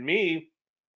invited me,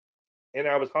 and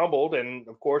I was humbled, and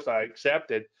of course I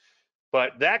accepted.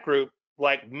 But that group,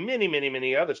 like many, many,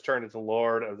 many others, turned into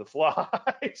Lord of the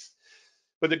Flies.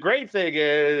 But the great thing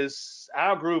is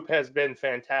our group has been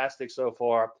fantastic so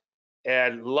far,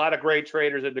 and a lot of great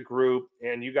traders in the group,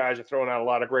 and you guys are throwing out a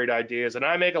lot of great ideas, and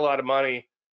I make a lot of money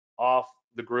off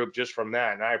the group just from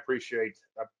that, and I appreciate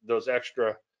those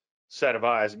extra set of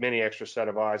eyes, many extra set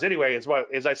of eyes. Anyway, it's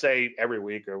what, as I say every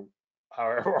week or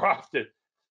however often,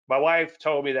 my wife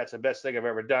told me that's the best thing I've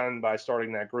ever done by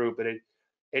starting that group, and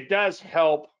it does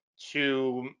help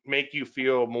to make you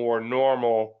feel more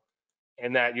normal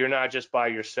and that you're not just by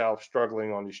yourself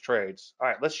struggling on these trades. All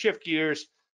right, let's shift gears.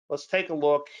 Let's take a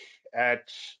look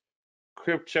at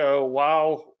crypto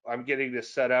while I'm getting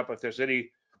this set up. If there's any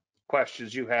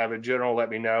questions you have in general, let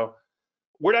me know.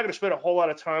 We're not going to spend a whole lot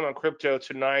of time on crypto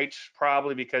tonight,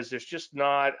 probably because there's just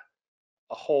not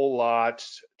a whole lot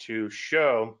to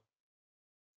show.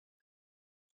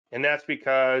 And that's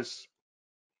because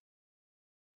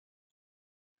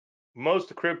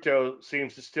most of crypto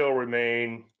seems to still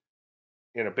remain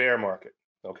in a bear market,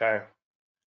 okay?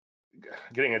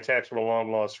 Getting a text from a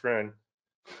long lost friend.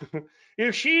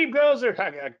 If SHIBB goes there,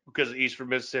 because he's from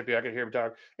Mississippi, I can hear him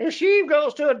talk. If SHIBB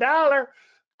goes to $1,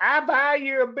 I buy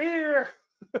you a beer.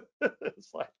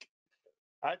 It's like,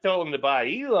 I told him to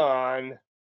buy Elon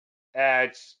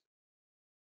at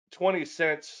 20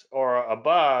 cents or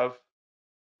above,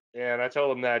 and I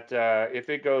told him that if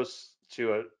it goes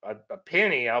to a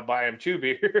penny, I'll buy him 2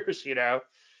 beers, you know.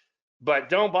 But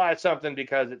don't buy something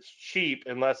because it's cheap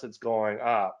unless it's going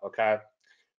up, okay?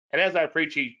 And as I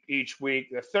preach each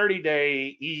week, the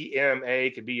 30-day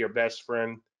EMA could be your best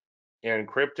friend in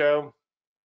crypto.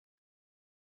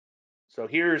 So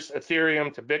here's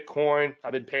Ethereum to Bitcoin.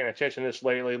 I've been paying attention to this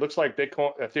lately. It looks like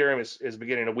Ethereum is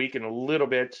beginning to weaken a little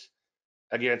bit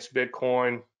against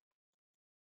Bitcoin.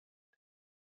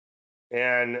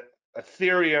 And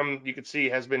Ethereum, you can see,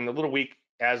 has been a little weak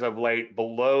as of late,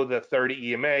 below the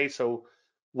 30 EMA. So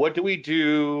what do we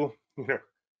do?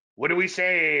 What do we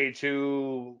say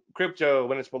to crypto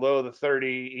when it's below the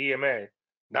 30 EMA?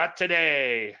 Not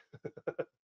today,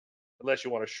 unless you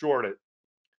want to short it.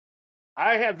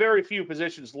 I have very few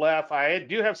positions left. I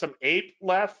do have some ape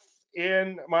left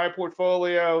in my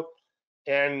portfolio,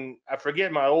 and I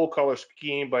forget my old color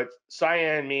scheme, but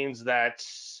cyan means that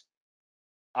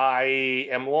I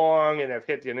am long and have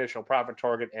hit the initial profit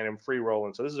target and am free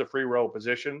rolling. So this is a free roll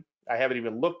position. I haven't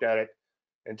even looked at it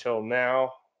until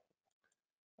now.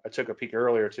 I took a peek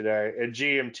earlier today at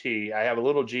GMT. I have a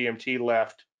little GMT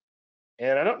left,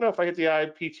 and I don't know if I hit the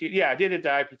IPT. Yeah, I did hit the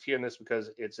IPT on this because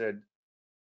it said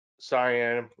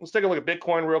cyan. Let's take a look at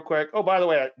Bitcoin real quick. Oh, by the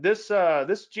way, this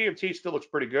GMT still looks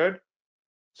pretty good.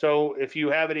 So if you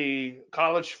have any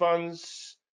college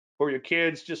funds for your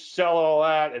kids, just sell all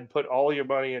that and put all your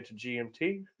money into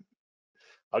GMT.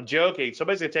 I'm joking.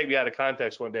 Somebody's gonna take me out of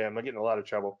context one day. I'm getting in a lot of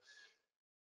trouble.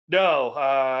 No,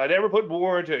 never put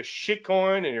more into a shit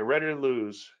coin and you're ready to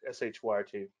lose.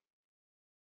 SHYT.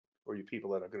 For you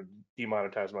people that are going to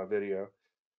demonetize my video.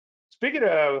 Speaking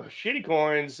of shitty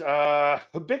coins,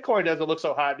 Bitcoin doesn't look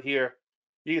so hot here.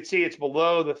 You can see it's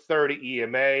below the 30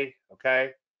 EMA,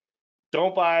 okay?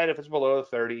 Don't buy it if it's below the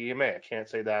 30 EMA. I can't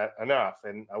say that enough.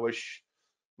 And I wish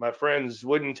my friends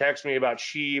wouldn't text me about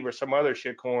SHIBB or some other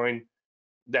shit coin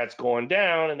that's going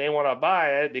down and they want to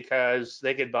buy it because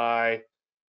they could buy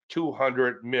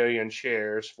 200 million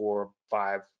shares for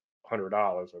 $500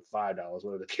 or $5,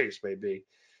 whatever the case may be.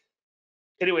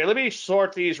 Anyway, let me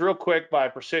sort these real quick by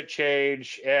percent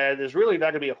change, and there's really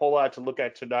not going to be a whole lot to look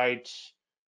at tonight.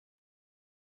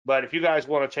 But if you guys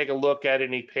want to take a look at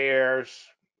any pairs,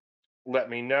 let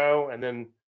me know, and then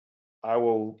I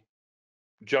will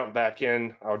jump back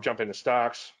in. I'll jump into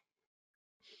stocks.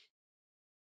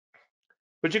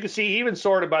 But you can see, even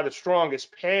sorted by the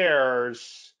strongest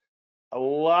pairs, a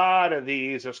lot of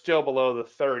these are still below the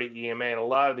 30 EMA, and a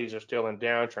lot of these are still in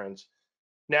downtrends.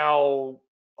 Now,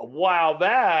 a while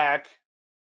back,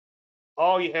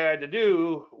 all you had to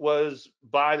do was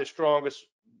buy the strongest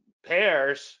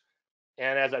pairs.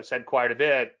 And as I've said quite a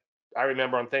bit, I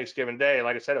remember on Thanksgiving Day,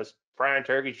 like I said, I was frying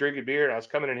turkeys, drinking beer, and I was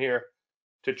coming in here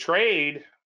to trade,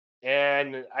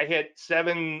 and I hit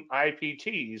 7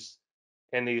 IPTs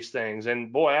in these things.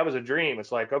 And boy, that was a dream.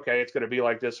 It's like, okay, it's going to be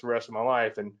like this for the rest of my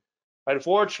life. And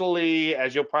unfortunately,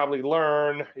 as you'll probably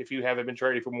learn if you haven't been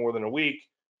trading for more than a week,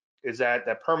 is that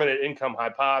the permanent income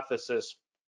hypothesis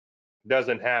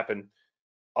doesn't happen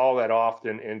all that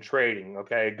often in trading.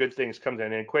 Okay, good things come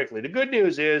in quickly. The good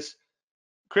news is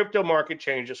crypto market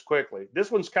changes quickly.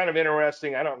 This one's kind of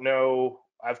interesting. I don't know.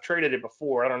 I've traded it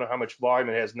before. I don't know how much volume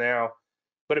it has now.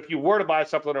 But if you were to buy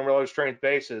something on a relative strength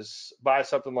basis, buy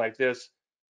something like this,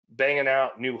 banging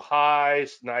out new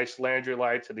highs, nice Landry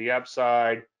light to the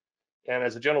upside. And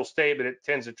as a general statement, it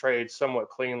tends to trade somewhat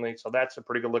cleanly. So that's a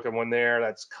pretty good looking one there.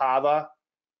 That's Kava,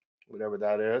 whatever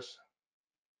that is.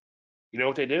 You know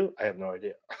what they do? I have no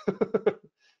idea.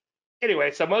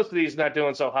 Anyway, so most of these not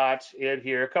doing so hot in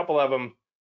here. A couple of them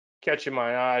catching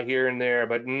my eye here and there,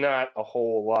 but not a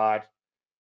whole lot.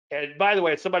 And by the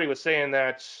way, somebody was saying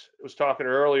that, was talking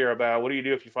earlier about what do you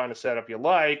do if you find a setup you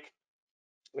like?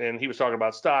 And he was talking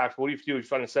about stocks. What do you do if you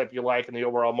find a setup you like and the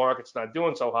overall market's not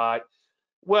doing so hot?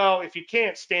 Well, if you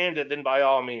can't stand it, then by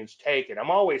all means take it. I'm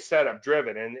always setup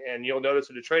driven, and you'll notice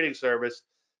in the trading service,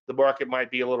 the market might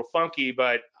be a little funky,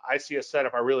 but I see a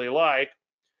setup I really like,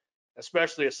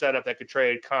 especially a setup that could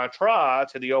trade contra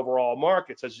to the overall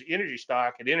market, such as energy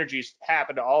stock, and energies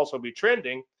happen to also be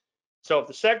trending. So if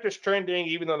the sector's trending,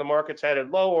 even though the market's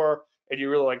headed lower, and you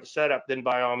really like the setup, then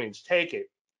by all means take it.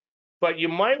 But you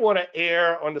might want to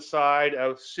err on the side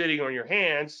of sitting on your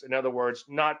hands. In other words,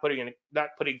 not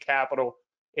putting capital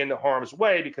into harm's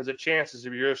way, because the chances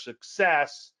of your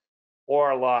success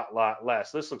are a lot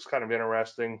less. This looks kind of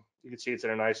interesting. You can see it's in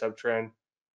a nice uptrend.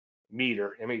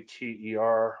 Meter,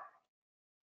 M-E-T-E-R,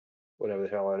 whatever the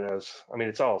hell it is. I mean,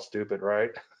 it's all stupid,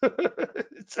 right?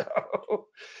 So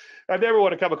I never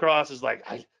want to come across as like,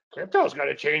 crypto's going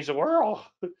to change the world.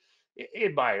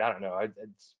 It might. I don't know.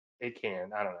 It can.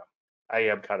 I don't know. I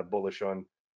am kind of bullish on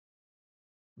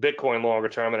Bitcoin longer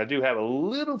term, and I do have a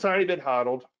little tiny bit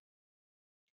hodled,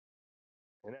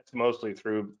 and that's mostly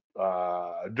through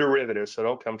derivatives. So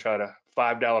don't come try to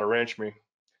 $5 wrench me.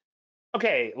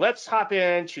 Okay, let's hop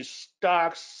into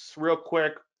stocks real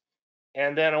quick,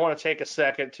 and then I want to take a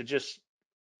second to just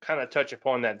kind of touch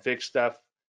upon that VIX stuff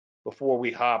before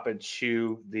we hop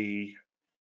into the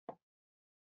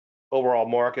overall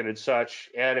market and such.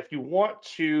 And if you want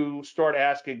to start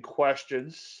asking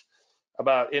questions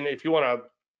about, and if you want to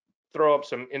throw up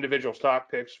some individual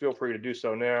stock picks, feel free to do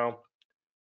so now.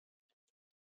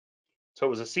 So it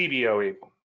was a CBOE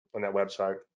on that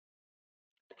website.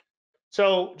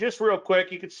 So just real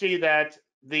quick, you can see that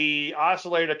the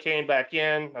oscillator came back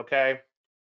in, okay?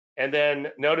 And then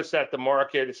notice that the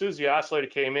market, as soon as the oscillator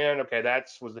came in, okay, that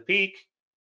was the peak.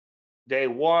 Day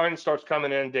one starts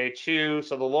coming in, day two.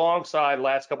 So the long side,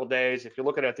 last couple of days, if you're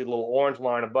looking at the little orange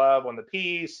line above on the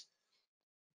P's,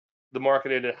 the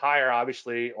market ended higher,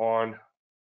 obviously, on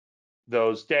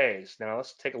those days. Now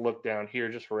let's take a look down here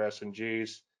just for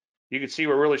S&Gs. You can see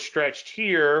we're really stretched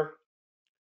here,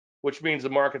 which means the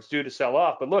market's due to sell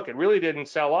off. But look, it really didn't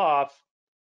sell off,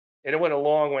 and it went a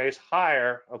long ways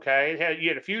higher, okay? You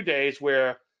had a few days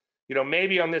where, you know,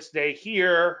 maybe on this day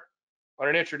here, on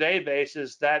an intraday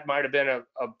basis, that might have been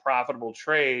a profitable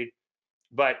trade,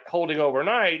 but holding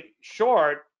overnight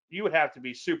short, you would have to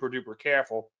be super duper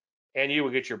careful, and you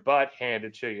would get your butt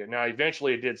handed to you. Now,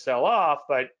 eventually it did sell off,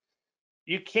 but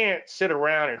you can't sit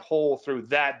around and hold through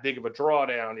that big of a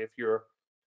drawdown if you're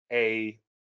an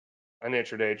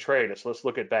intraday trader. So let's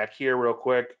look at back here real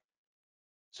quick.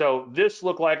 So this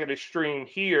looked like an extreme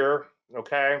here,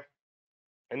 okay?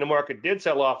 And the market did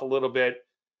sell off a little bit,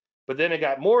 but then it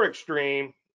got more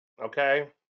extreme, okay?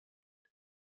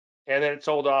 And then it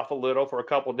sold off a little for a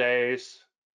couple days.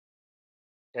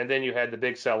 And then you had the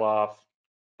big sell-off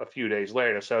a few days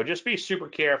later. So just be super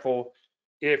careful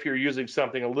if you're using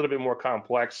something a little bit more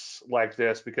complex like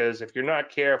this, because if you're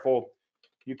not careful,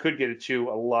 you could get into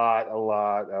a lot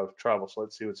of trouble. So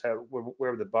let's see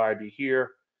where would the buy be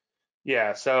here?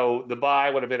 Yeah, so the buy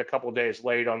would have been a couple of days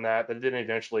late on that, but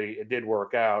it did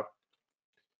work out.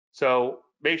 So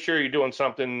make sure you're doing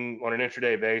something on an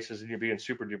intraday basis and you're being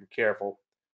super duper careful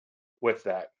with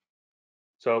that.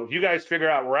 So if you guys figure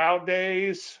out route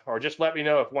days, or just let me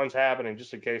know if one's happening,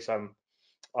 just in case I'm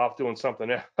off doing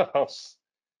something else.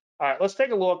 All right, let's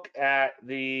take a look at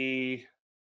the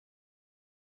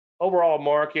overall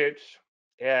market.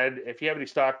 And if you have any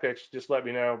stock picks, just let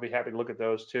me know. I'll be happy to look at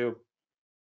those too.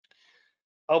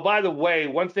 Oh, by the way,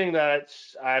 one thing that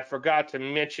I forgot to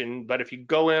mention, but if you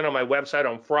go in on my website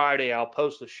on Friday, I'll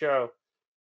post the show.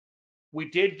 We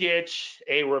did get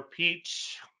a repeat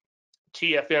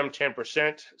TFM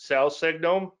 10% sell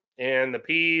signal, and the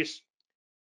P's,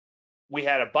 we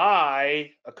had a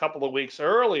buy a couple of weeks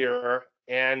earlier,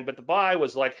 but the buy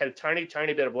was like had a tiny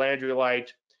bit of Landry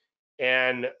light,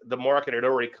 and the market had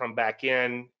already come back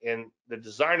in, and the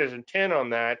designer's intent on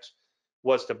that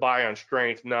was to buy on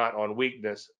strength, not on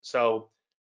weakness. So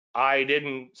I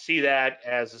didn't see that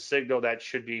as a signal that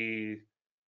should be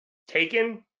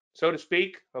taken, so to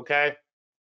speak, okay?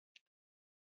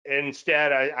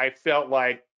 Instead, I felt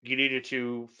like you needed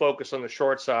to focus on the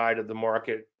short side of the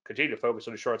market, continue to focus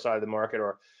on the short side of the market,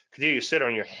 or continue to sit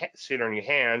on your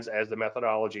hands, as the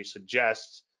methodology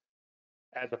suggests,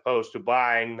 as opposed to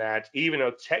buying that, even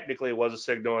though technically it was a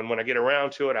signal. And when I get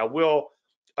around to it, I will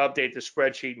update the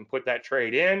spreadsheet and put that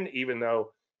trade in, even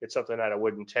though it's something that I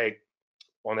wouldn't take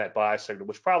on that buy signal,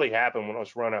 which probably happened when it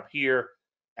was run up here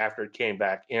after it came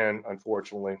back in,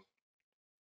 unfortunately.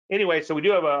 Anyway, so we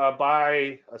do have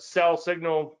a sell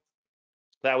signal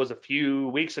that was a few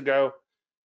weeks ago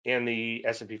in the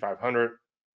S&P 500.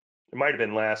 It might have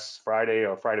been last Friday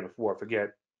or Friday before, I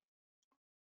forget.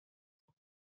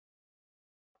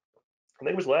 I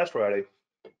think it was last Friday.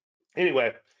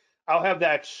 Anyway, I'll have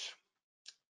that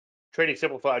Trading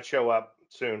Simplified show up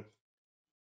soon.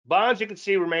 Bonds, you can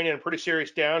see, remain in a pretty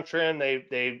serious downtrend.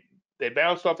 They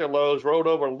bounced off their lows, rolled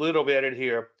over a little bit in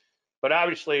here, but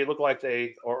obviously it looked like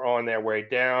they are on their way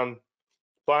down.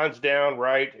 Bonds down,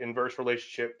 right? Inverse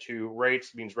relationship to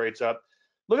rates means rates up.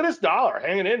 Look at this dollar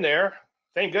hanging in there.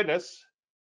 Thank goodness.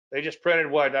 They just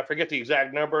printed what? I forget the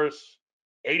exact numbers.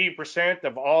 80%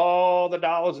 of all the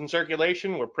dollars in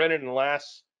circulation were printed in the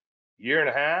last year and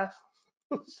a half.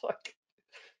 It's like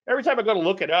every time I go to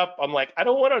look it up, I'm like, I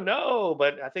don't want to know,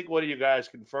 but I think one of you guys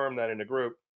confirmed that in the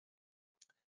group.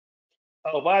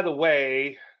 Oh, by the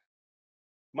way,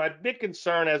 my big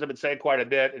concern, as I've been saying quite a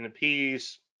bit in the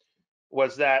piece,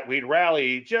 was that we'd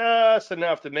rally just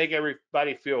enough to make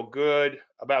everybody feel good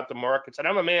about the markets. And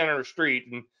I'm a man on the street,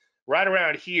 and right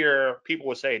around here, people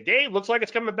would say, Dave, looks like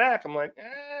it's coming back. I'm like,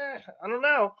 I don't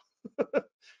know.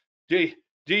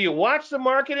 Do you watch the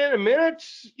market in a minute?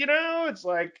 You know, it's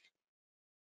like,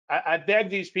 I beg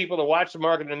these people to watch the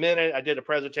market in a minute. I did a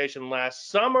presentation last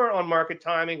summer on market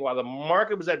timing while the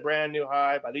market was at brand new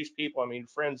high. By these people, I mean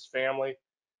friends, family.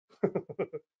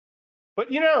 But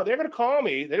you know, they're gonna call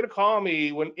me. They're gonna call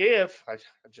me I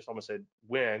just almost said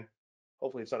when.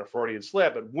 Hopefully it's not a Freudian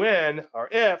slip, but when or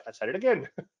if, I said it again.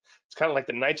 It's kind of like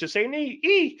the Knights of St.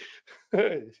 E.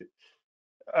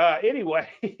 Anyway,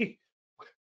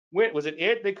 when was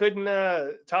it they couldn't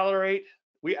tolerate?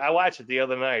 I watched it the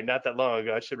other night, not that long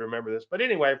ago. I should remember this. But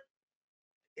anyway,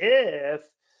 if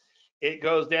it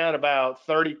goes down about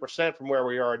 30% from where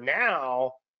we are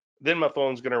now, then my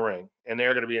phone's gonna ring and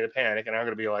they're gonna be in a panic, and I'm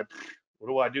gonna be like, what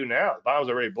do I do now? The bomb's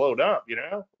already blown up, you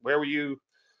know? Where were you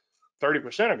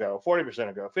 30% ago, 40%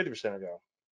 ago, 50% ago?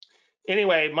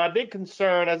 Anyway, my big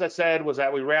concern, as I said, was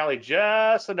that we rallied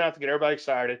just enough to get everybody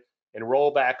excited and roll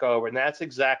back over, and that's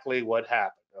exactly what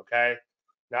happened, okay?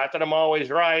 Not that I'm always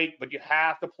right, but you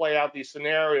have to play out these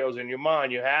scenarios in your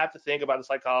mind. You have to think about the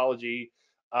psychology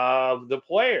of the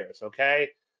players, okay?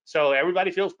 So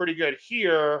everybody feels pretty good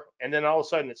here, and then all of a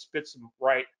sudden it spits them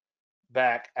right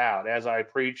back out. As I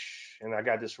preach, and I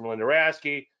got this from Linda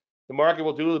Rasky, the market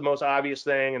will do the most obvious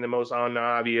thing in the most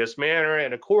unobvious manner,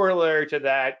 and a corollary to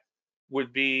that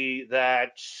would be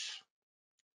that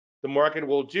the market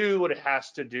will do what it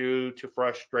has to do to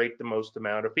frustrate the most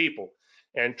amount of people.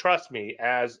 And trust me,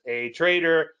 as a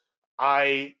trader,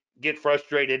 I get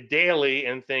frustrated daily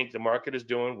and think the market is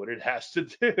doing what it has to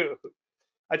do.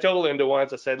 I told Linda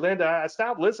once, I said, Linda, I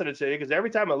stopped listening to you because every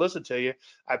time I listen to you,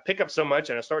 I pick up so much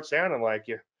and I start sounding like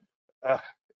you.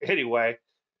 Anyway,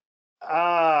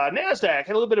 NASDAQ had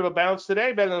a little bit of a bounce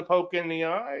today, better than a poke in the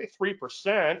eye,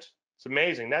 3%. It's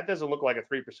amazing. That doesn't look like a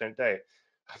 3% day.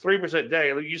 A 3% day,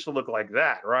 it used to look like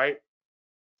that, right?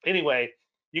 Anyway,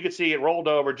 you can see it rolled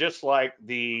over just like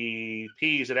the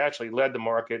P's that actually led the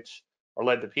markets or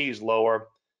led the P's lower.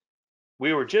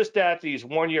 We were just at these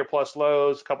 1 year plus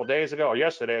lows a couple days ago, or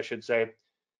yesterday, I should say.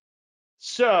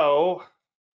 So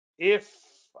if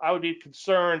I would be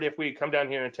concerned if we come down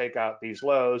here and take out these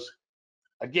lows.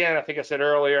 Again, I think I said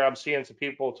earlier, I'm seeing some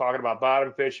people talking about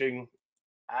bottom fishing.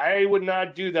 I would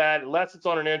not do that unless it's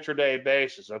on an intraday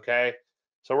basis, okay?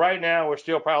 So right now, we're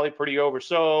still probably pretty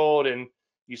oversold, and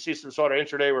you see some sort of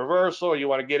intraday reversal. You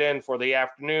want to get in for the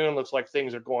afternoon. Looks like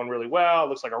things are going really well.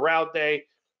 Looks like a rout day.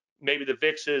 Maybe the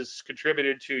VIX has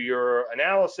contributed to your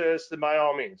analysis, then by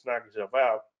all means, knock yourself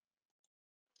out.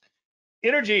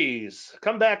 Energies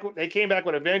come back. They came back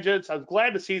with a vengeance. I was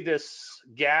glad to see this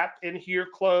gap in here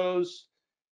close.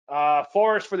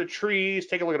 Forest for the trees.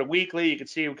 Take a look at a weekly. You can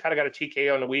see we kind of got a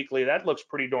TKO on the weekly. That looks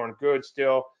pretty darn good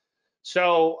still.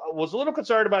 So I was a little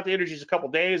concerned about the energies a couple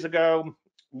days ago.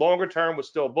 Longer term was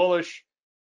still bullish.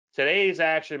 Today's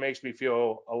action makes me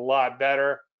feel a lot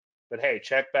better. But hey,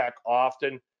 check back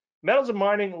often. Metals and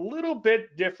mining, a little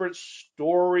bit different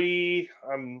story.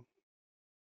 I'm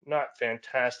not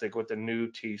fantastic with the new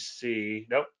TC.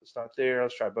 Nope, it's not there.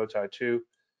 Let's try bow tie 2.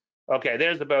 Okay,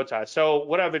 there's the bow tie. So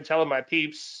what I've been telling my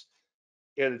peeps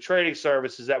in the trading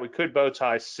service is that we could bow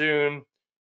tie soon,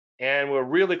 and we're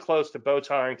really close to bow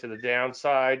tying to the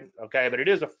downside. Okay, but it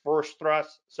is a first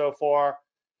thrust so far.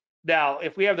 Now,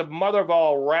 if we have the mother of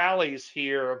all rallies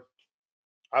here,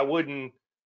 it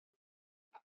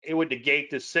would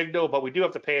negate this signal, but we do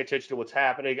have to pay attention to what's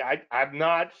happening.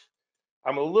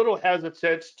 I'm a little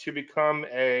hesitant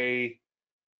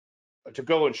to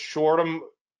go and short them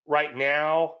right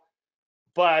now,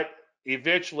 but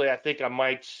eventually I think I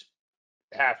might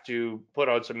have to put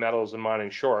on some metals and mining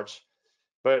shorts.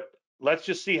 But let's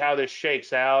just see how this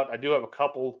shakes out. I do have a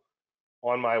couple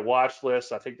on my watch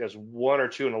list. I think there's 1 or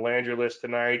 2 in the Landry list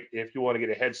tonight if you want to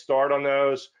get a head start on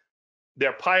those.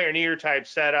 They're pioneer type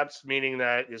setups, meaning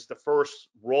that it's the first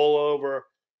rollover.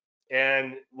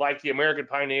 And like the American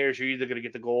pioneers, you're either going to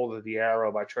get the gold or the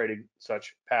arrow by trading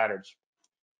such patterns.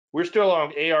 We're still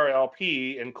on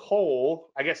ARLP and coal.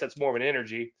 I guess that's more of an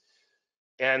energy.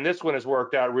 And this one has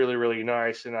worked out really, really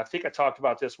nice. And I think I talked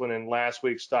about this one in last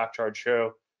week's stock chart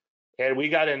show. And we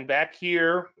got in back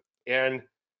here, and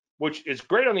which is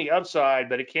great on the upside,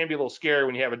 but it can be a little scary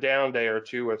when you have a down day or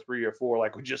 2 or 3 or 4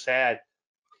 like we just had.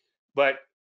 But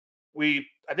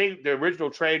I think the original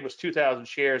trade was 2,000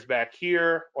 shares back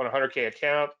here on a 100K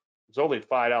account. It's only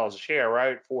 $5 a share,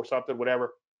 right? 4 something,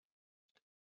 whatever.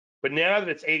 But now that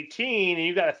it's 18 and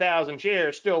you got 1,000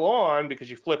 shares still on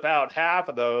because you flip out half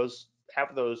of those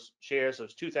shares, so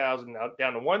it's 2,000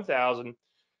 down to 1,000.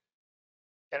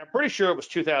 And I'm pretty sure it was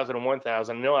 2,000 and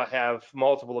 1,000. I know I have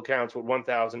multiple accounts with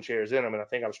 1,000 shares in them, and I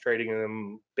think I was trading in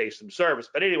them based on service.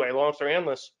 But anyway, long story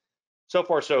endless. So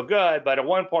far, so good, but a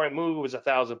 1-point move was a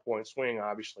 1,000-point swing,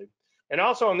 obviously. And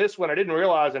also on this one, I didn't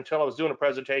realize until I was doing a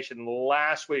presentation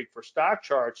last week for stock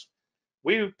charts,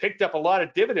 we picked up a lot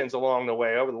of dividends along the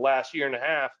way over the last year and a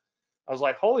half. I was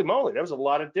like, holy moly, there was a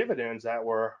lot of dividends that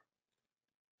were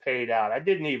paid out. I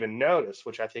didn't even notice,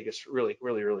 which I think is really,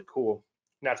 really, really cool.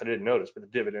 Not that I didn't notice, but the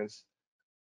dividends.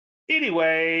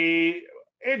 Anyway,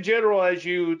 in general, as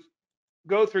you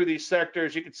go through these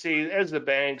sectors, you can see as the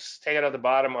banks take it at the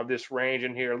bottom of this range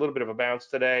in here, a little bit of a bounce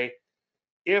today.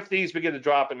 If these begin to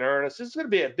drop in earnest, this is going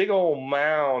to be a big old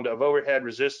mound of overhead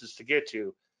resistance to get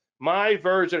to. My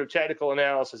version of technical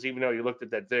analysis, even though you looked at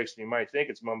that VIX and you might think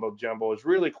it's mumbo jumbo, is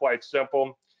really quite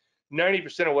simple.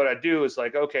 90% of what I do is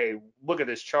like, okay, look at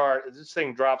this chart. This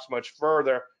thing drops much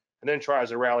further and then tries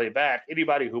to rally back.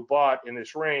 Anybody who bought in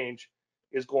this range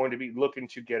is going to be looking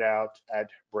to get out at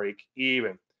break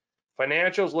even.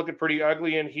 Financials looking pretty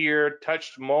ugly in here,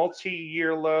 touched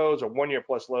multi-year lows or 1 year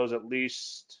plus lows at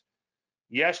least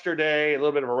yesterday, a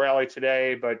little bit of a rally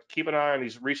today, but keep an eye on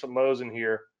these recent lows in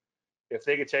here. If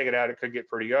they could take it out, it could get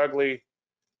pretty ugly.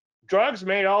 Drugs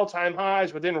made all-time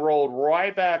highs, but then rolled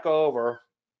right back over.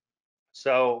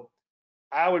 So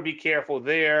I would be careful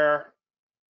there.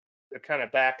 They're kind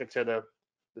of back into the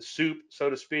soup, so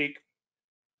to speak.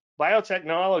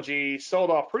 Biotechnology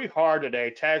sold off pretty hard today,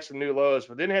 tagged some new lows,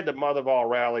 but then had the mother of all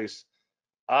rallies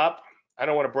up. I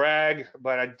don't want to brag,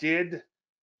 but I did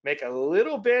make a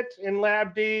little bit in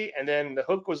Lab D, and then the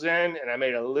hook was in, and I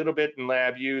made a little bit in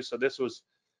Lab U. So this was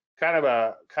kind of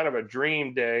a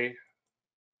dream day.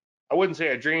 I wouldn't say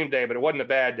a dream day, but it wasn't a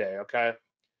bad day. Okay,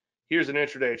 here's an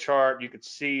intraday chart. You could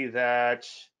see that.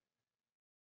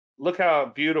 Look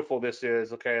how beautiful this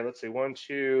is. Okay, let's see, 1,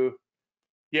 2.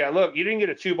 Yeah, look, you didn't get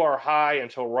a 2-bar high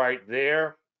until right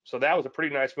there. So that was a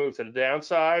pretty nice move to the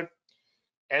downside.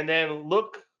 And then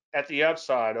look at the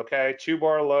upside, okay?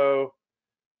 2-bar low,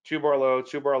 2-bar low,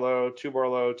 2-bar low, 2-bar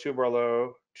low, 2-bar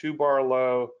low, 2-bar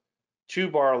low,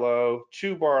 2-bar low,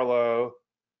 2-bar low,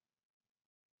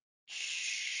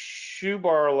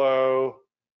 2-bar low,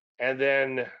 and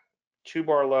then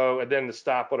 2-bar low, and then the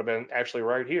stop would have been actually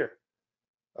right here.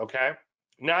 Okay.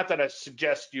 Not that I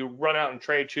suggest you run out and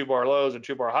trade 2-bar lows and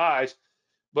 2-bar highs,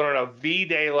 but on a V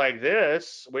day like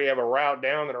this, where you have a route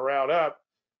down and a route up,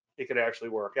 it could actually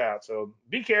work out. So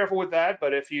be careful with that.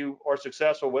 But if you are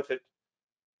successful with it,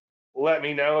 let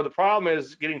me know. The problem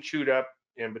is getting chewed up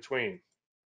in between.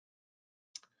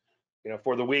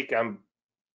 For the week, I'm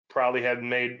probably hadn't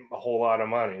made a whole lot of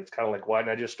money. It's kind of like, why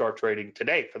didn't I just start trading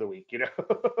today for the week?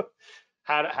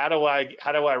 How do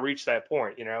I reach that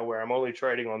point? Where I'm only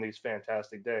trading on these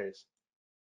fantastic days.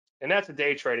 And that's the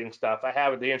day trading stuff. I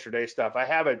have the intraday stuff. I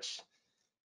haven't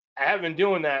been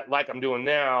doing that like I'm doing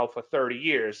now for 30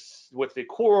 years. With the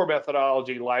core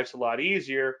methodology, life's a lot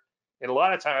easier. And a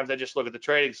lot of times I just look at the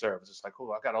trading service. It's like,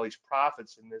 oh, I got all these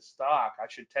profits in this stock. I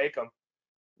should take them.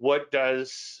 What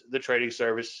does the trading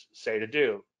service say to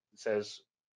do? It says,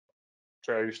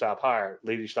 trade your stop higher,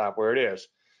 leave your stop where it is.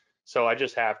 So I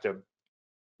just have to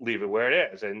leave it where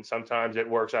it is. And sometimes it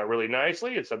works out really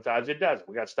nicely, and sometimes it doesn't.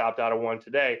 We got stopped out of one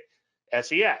today,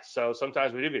 SES. So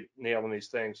sometimes we do get nailed on these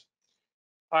things.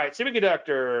 All right,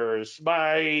 semiconductors.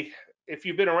 If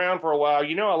you've been around for a while,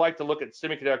 I like to look at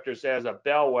semiconductors as a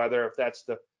bellwether, if that's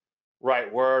the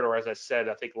right word, or as I said,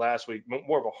 I think last week,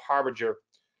 more of a harbinger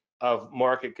of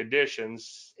market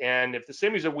conditions. And if the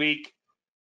semis are weak,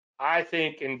 I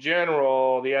think in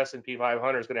general, the S&P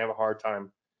 500 is going to have a hard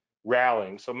time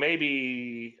rallying. So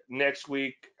maybe next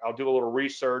week I'll do a little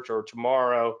research, or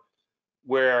tomorrow,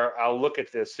 where I'll look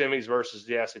at the semis versus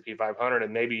the S&P 500,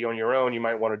 and maybe on your own you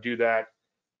might want to do that.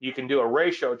 You can do a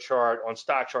ratio chart on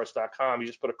stockcharts.com. You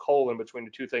just put a colon between the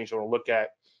two things you want to look at,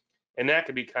 and that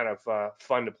could be kind of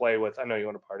fun to play with. I know you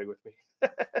want to party with me.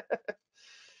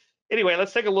 Anyway,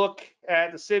 let's take a look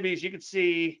at the semis. You can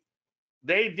see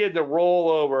they did the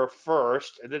rollover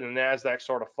first, and then the NASDAQ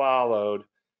sort of followed.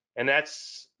 And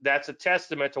that's a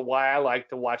testament to why I like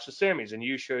to watch the semis, and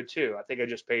you should too. I think I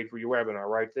just paid for your webinar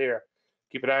right there.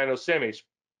 Keep an eye on those semis.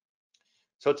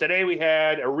 So today we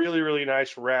had a really, really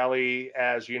nice rally,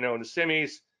 as you know, in the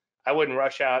semis. I wouldn't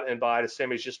rush out and buy the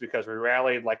semis just because we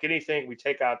rallied. Like anything, we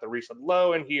take out the recent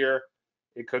low in here,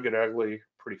 it could get ugly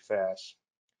pretty fast.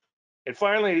 And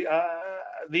finally,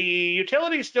 the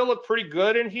utilities still look pretty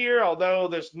good in here, although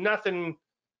there's nothing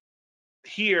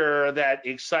here that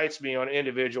excites me on an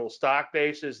individual stock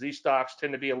basis. These stocks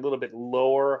tend to be a little bit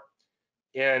lower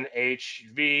in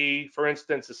HV. For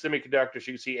instance, the semiconductors,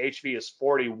 you can see HV is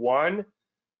 41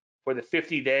 for the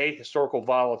 50-day historical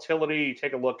volatility. You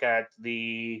take a look at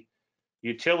the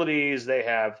utilities, they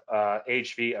have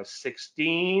HV of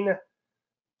 16.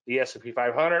 The S&P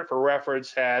 500, for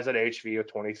reference, has an HV of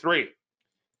 23.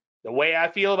 The way I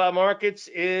feel about markets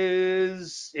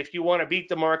is, if you want to beat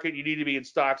the market, you need to be in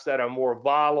stocks that are more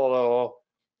volatile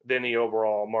than the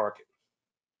overall market.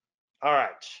 All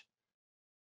right,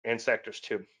 and sectors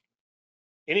too.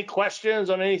 Any questions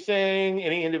on anything,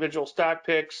 any individual stock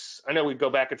picks? I know we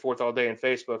go back and forth all day on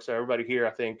Facebook, so everybody here,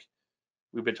 I think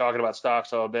we've been talking about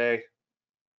stocks all day.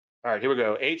 All right, here we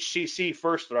go. HCC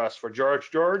first thrust for George.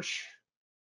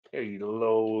 Hey,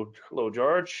 hello,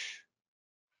 George.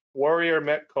 Warrior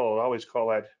met coal. I always call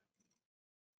that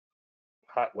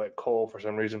hot, wet coal for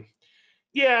some reason.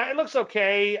 Yeah, it looks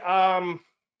okay. I'm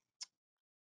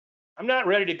not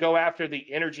ready to go after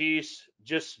the energies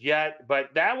just yet,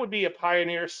 but that would be a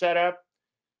pioneer setup.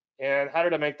 And how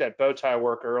did I make that bow tie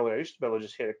work earlier? I used to be able to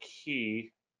just hit a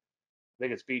key. I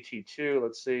think it's BT2.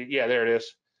 Let's see. Yeah, there it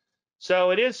is.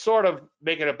 So it is sort of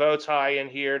making a bow tie in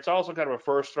here. It's also kind of a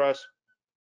first thrust.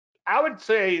 I would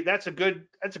say that's a good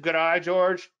eye,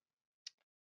 George.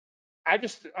 I'm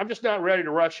just not ready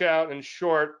to rush out and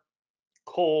short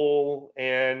coal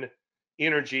and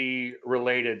energy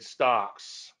related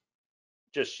stocks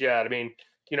just yet. I mean,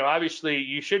 obviously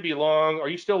you should be long. Are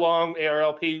you still long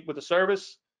ARLP with the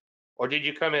service, or did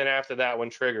you come in after that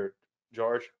one triggered,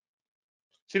 George?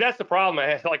 See, that's the problem I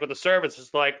had, like with the service.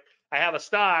 It's like I have a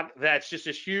stock that's just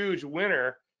this huge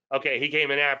winner. Okay, he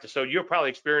came in after, so you're probably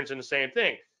experiencing the same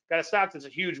thing. Got a stock that's a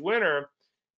huge winner,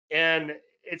 and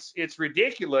it's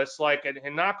ridiculous. Like,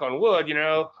 and knock on wood,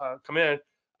 come in.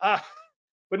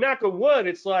 But knock on wood,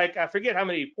 it's like, I forget how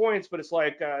many points, but it's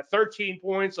like 13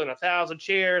 points on 1,000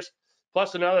 shares,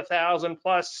 plus another 1,000,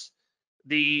 plus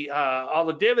the all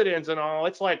the dividends and all.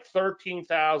 It's like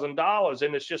 $13,000,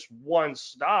 and it's just one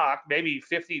stock, maybe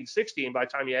 15, 16 by the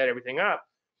time you add everything up.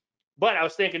 But I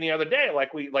was thinking the other day,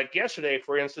 like yesterday,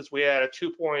 for instance, we had a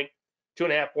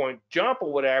 2.5 point jump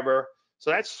or whatever. So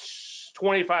that's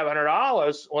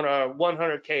 $2,500 on a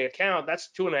 100K account. That's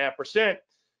 2.5%.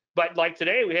 But like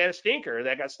today, we had a stinker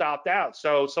that got stopped out.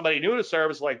 So somebody new to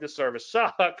service, like, this service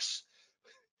sucks.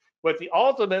 But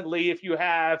ultimately, if you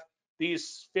have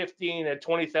these $15,000 and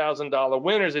 $20,000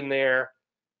 winners in there,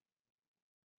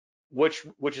 which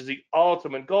is the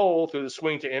ultimate goal through the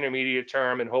swing to intermediate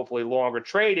term and hopefully longer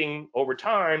trading over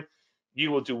time,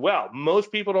 you will do well.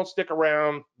 Most people don't stick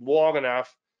around long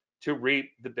enough to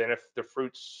reap the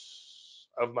fruits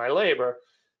of my labor.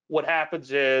 What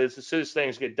happens is, as soon as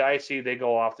things get dicey, they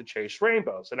go off to chase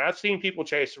rainbows. And I've seen people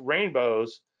chase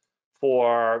rainbows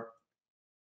for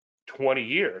 20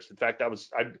 years. In fact,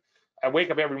 I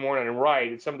wake up every morning and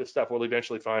write, and some of this stuff will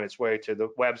eventually find its way to the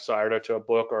website or to a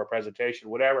book or a presentation,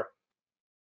 whatever.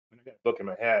 I got a book in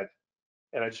my head,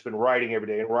 and I've just been writing every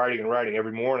day and writing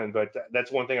every morning. But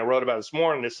that's one thing I wrote about this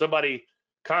morning is somebody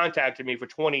contacted me for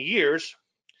 20 years,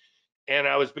 and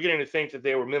I was beginning to think that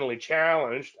they were mentally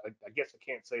challenged. I guess I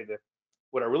can't say that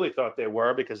what I really thought they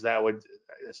were, because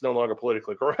it's no longer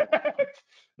politically correct.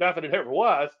 Not that it ever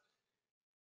was.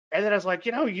 And then I was like,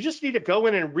 you just need to go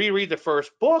in and reread the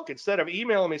first book instead of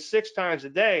emailing me 6 times a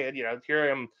day. And, here I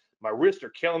am, my wrists are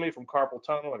killing me from carpal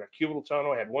tunnel. I got cubital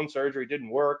tunnel. I had one surgery, didn't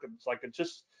work. It's like,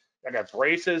 I got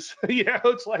braces.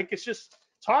 It's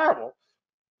horrible.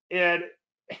 And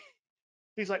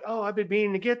he's like, oh, I've been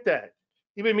meaning to get that.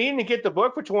 You've been meaning to get the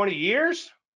book for 20 years?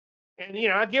 And,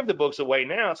 I give the books away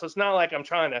now. So it's not like I'm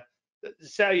trying to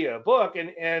sell you a book,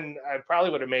 and I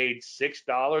probably would have made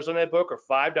 $6 on that book, or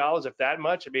 $5, if that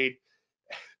much. I mean,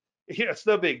 it's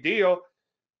no big deal.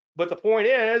 But the point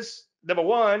is, number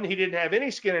one, he didn't have any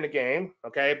skin in the game,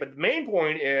 okay? But the main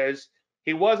point is,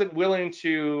 he wasn't willing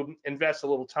to invest a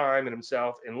little time in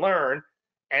himself and learn.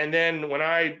 And then when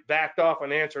I backed off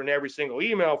on answering every single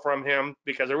email from him,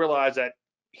 because I realized that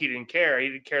he didn't care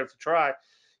to try,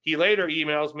 he later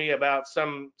emails me about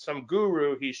some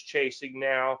guru he's chasing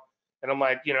now. And I'm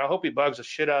like, I hope he bugs the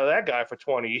shit out of that guy for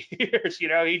 20 years.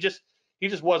 He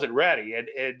just wasn't ready.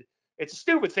 And it's a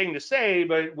stupid thing to say,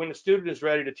 but when the student is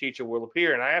ready, the teacher will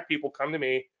appear. And I have people come to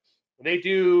me, and they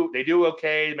do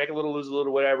okay, they make a little, lose a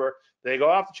little, whatever. They go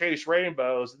off to chase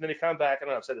rainbows, and then they come back,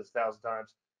 and I've said this 1,000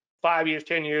 times, 5 years,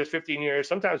 10 years, 15 years,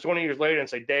 sometimes 20 years later, and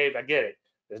say, Dave, I get it.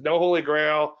 There's no holy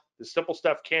grail. The simple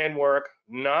stuff can work,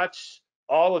 not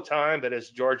all the time, but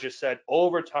as George just said,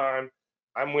 over time.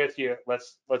 I'm with you.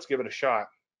 Let's give it a shot.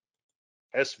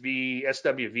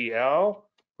 SWVL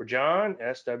for John.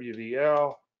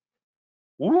 SWVL.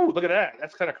 Ooh, look at that.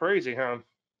 That's kind of crazy, huh?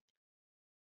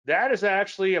 That is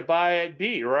actually a buy at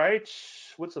B, right?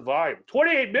 What's the volume?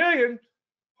 28 million.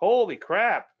 Holy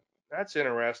crap. That's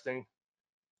interesting.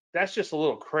 That's just a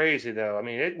little crazy, though. I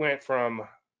mean, it went from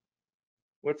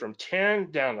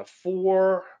 10 down to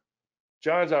 4.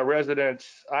 John's our resident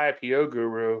IPO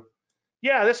guru.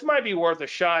 Yeah, this might be worth a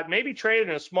shot. Maybe trade it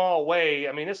in a small way.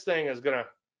 I mean, this thing is gonna,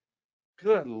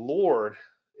 good Lord,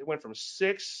 it went from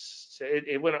 6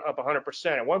 to, it went up 100%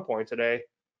 at one point today,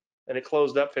 and it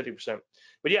closed up 50%.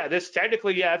 But yeah, this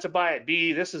technically, yeah, it's a buy at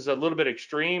B. This is a little bit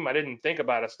extreme. I didn't think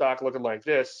about a stock looking like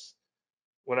this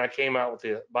when I came out with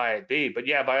the buy at B. But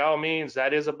yeah, by all means,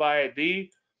 that is a buy at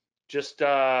B. Just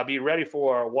be ready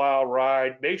for a wild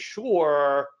ride. Make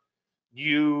sure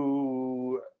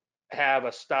you have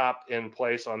a stop in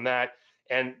place on that,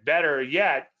 and better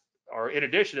yet, or in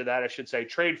addition to that, I should say,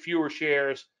 trade fewer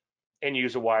shares and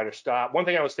use a wider stop. One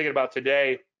thing I was thinking about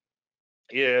today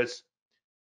is,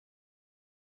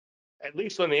 at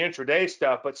least on the intraday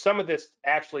stuff, but some of this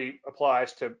actually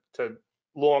applies to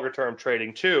longer term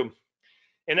trading too.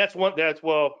 And not to,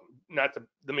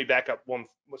 let me back up one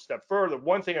step further.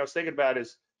 One thing I was thinking about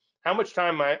is how much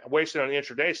time I wasted on the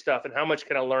intraday stuff, and how much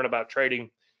can I learn about trading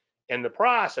in the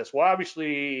process. Well,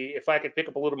 obviously, if I could pick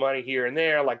up a little money here and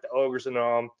there, like the OGREs and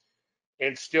all,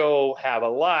 and still have a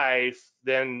life,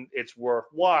 then it's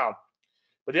worthwhile.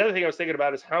 But the other thing I was thinking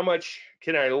about is how much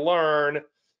can I learn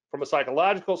from a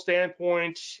psychological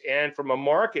standpoint and from a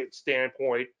market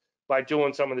standpoint by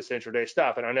doing some of this intraday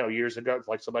stuff. And I know years ago, it's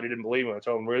like somebody didn't believe me. I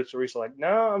told them recently, like,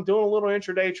 no, I'm doing a little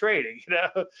intraday trading.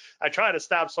 I try to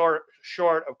stop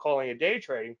short of calling it day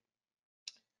trading.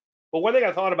 But one thing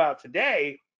I thought about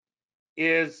today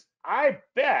is, I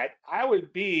bet I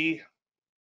would be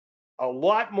a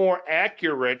lot more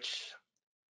accurate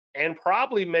and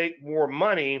probably make more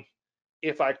money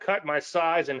if I cut my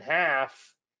size in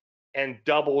half and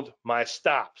doubled my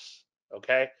stops.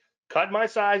 Okay, cut my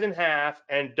size in half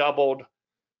and doubled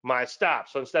my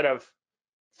stops. So instead of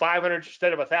 500,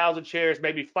 instead of 1,000 shares,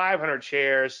 maybe 500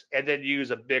 shares, and then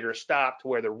use a bigger stop to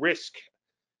where the risk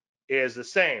is the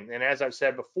same. And as I've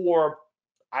said before,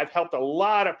 I've helped a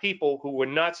lot of people who were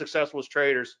not successful as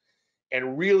traders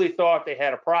and really thought they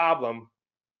had a problem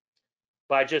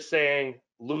by just saying,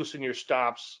 loosen your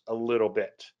stops a little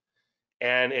bit.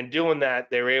 And in doing that,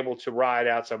 they were able to ride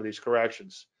out some of these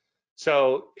corrections.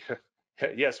 So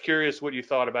yes, curious what you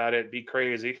thought about it. Be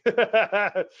crazy.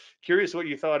 Curious what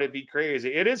you thought it'd be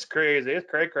crazy. It is crazy. It's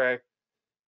cray cray.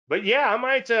 But yeah, I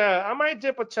might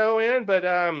dip a toe in, but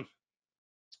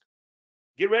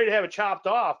get ready to have it chopped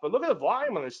off. But look at the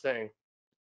volume on this thing.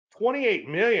 28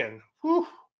 million. Whew.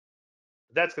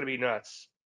 That's gonna be nuts.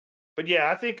 But yeah,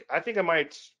 I think I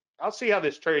might. I'll see how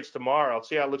this trades tomorrow. I'll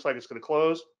see how it looks like it's gonna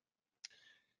close.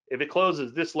 If it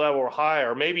closes this level or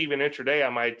higher, or maybe even intraday, I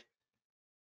might.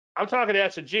 I'm talking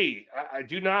S&G. I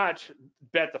do not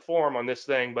bet the form on this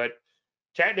thing, but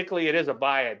technically it is a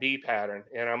buy at B pattern,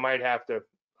 and I might have to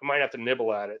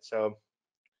nibble at it. So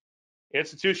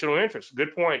institutional interest,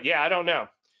 good point. Yeah, I don't know.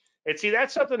 And see,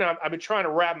 that's something I've been trying to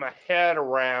wrap my head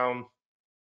around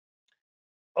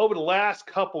over the last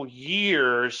couple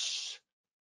years.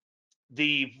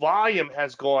 The volume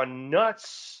has gone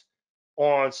nuts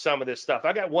on some of this stuff.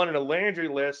 I got one in a Landry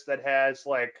list that has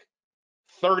like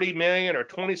 30 million or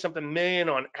 20 something million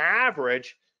on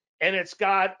average, and it's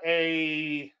got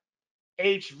a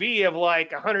HV of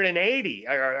like 180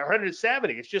 or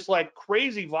 170. It's just like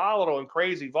crazy volatile and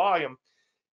crazy volume.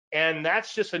 And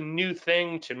that's just a new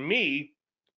thing to me.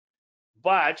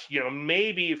 But, you know,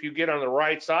 maybe if you get on the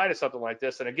right side of something like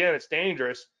this, and again, it's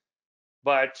dangerous,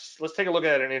 but let's take a look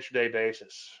at it on an intraday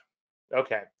basis.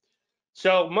 Okay.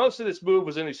 So most of this move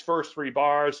was in these first 3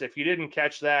 bars. If you didn't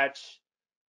catch that,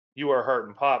 you are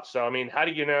hurting pup. So, I mean, how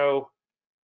do you know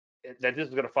that this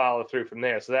is going to follow through from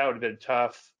there? So that would have been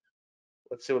tough.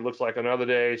 Let's see what it looks like on other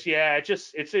days. Yeah,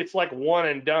 it's like one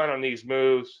and done on these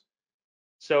moves.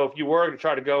 So if you were to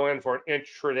try to go in for an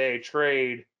intraday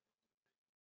trade,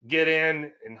 get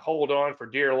in and hold on for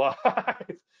dear life,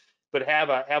 but have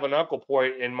an uncle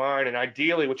point in mind. And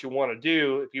ideally, what you want to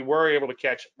do, if you were able to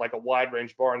catch like a wide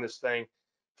range bar in this thing,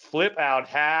 flip out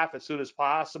half as soon as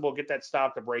possible, get that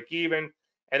stop to break even,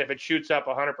 and if it shoots up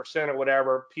 100% or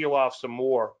whatever, peel off some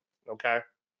more. Okay.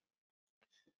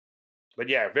 But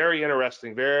yeah, very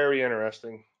interesting, very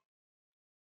interesting.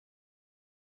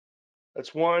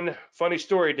 That's one funny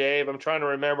story, Dave. I'm trying to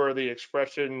remember the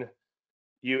expression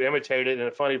you imitated in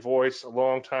a funny voice a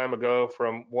long time ago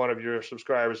from one of your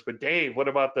subscribers. But Dave, what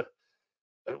about the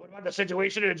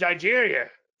situation in Nigeria?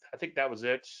 I think that was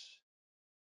it.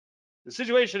 The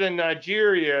situation in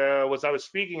Nigeria was I was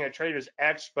speaking at Traders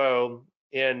Expo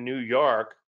in New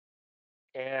York,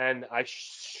 and I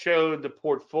showed the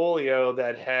portfolio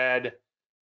that had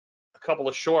a couple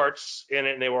of shorts in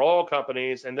it, and they were all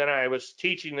companies. And then I was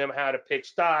teaching them how to pick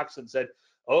stocks and said,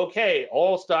 okay,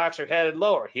 all stocks are headed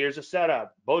lower. Here's a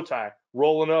setup, bow tie,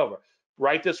 rolling over.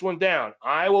 Write this one down.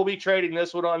 I will be trading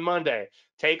this one on Monday.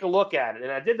 Take a look at it.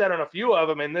 And I did that on a few of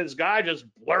them, and this guy just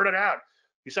blurted out.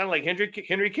 You sound like Henry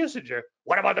Kissinger.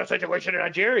 What about the situation in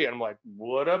Nigeria? And I'm like,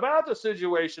 what about the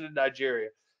situation in Nigeria?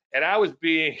 And I was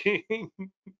being,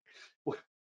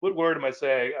 what word am I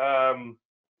saying?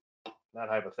 Not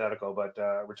hypothetical, but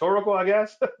rhetorical, I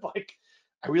guess. Like,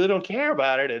 I really don't care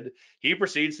about it. And he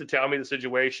proceeds to tell me the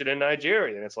situation in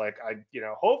Nigeria. And it's like,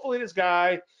 hopefully this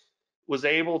guy was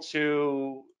able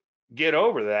to get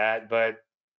over that, but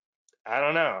I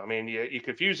don't know. I mean, you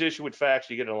confuse issue with facts,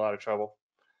 you get in a lot of trouble.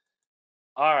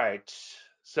 All right.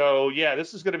 So yeah,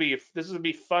 this is gonna be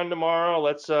fun tomorrow.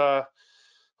 Let's oh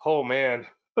man.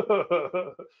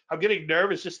 I'm getting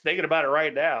nervous just thinking about it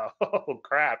right now. Oh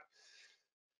crap.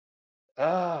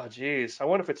 Oh geez. I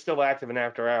wonder if it's still active in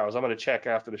after hours. I'm gonna check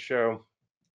after the show.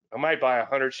 I might buy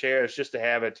 100 shares just to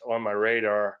have it on my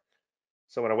radar.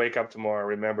 So when I wake up tomorrow,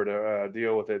 remember to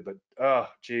deal with it. But oh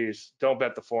geez, don't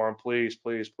bet the forum, please,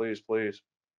 please, please, please.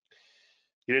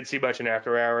 You didn't see much in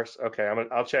after hours? Okay,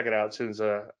 I'll check it out as soon as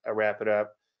I wrap it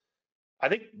up. I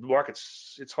think the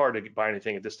market's, it's hard to buy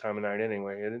anything at this time of night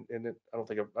anyway, and I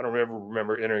don't ever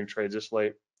remember entering trades this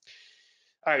late.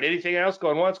 All right, anything else?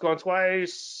 Going once, going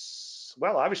twice?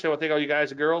 Well, obviously, I want to thank all you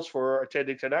guys and girls for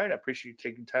attending tonight. I appreciate you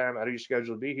taking time out of your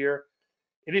schedule to be here.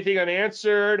 Anything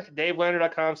unanswered?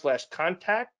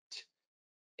 DaveLandry.com/contact.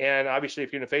 And obviously,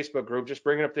 if you're in the Facebook group, just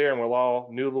bring it up there, and we'll all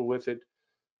noodle with it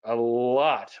a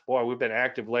lot. Boy, we've been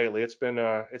active lately. It's been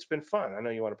fun. I know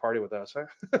you want to party with us, huh?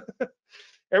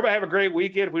 Everybody have a great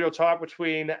weekend. If we don't talk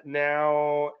between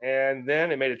now and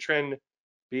then, and may the trend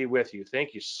be with you.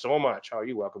 Thank you so much. Oh,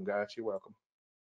 you're welcome, guys. You're welcome.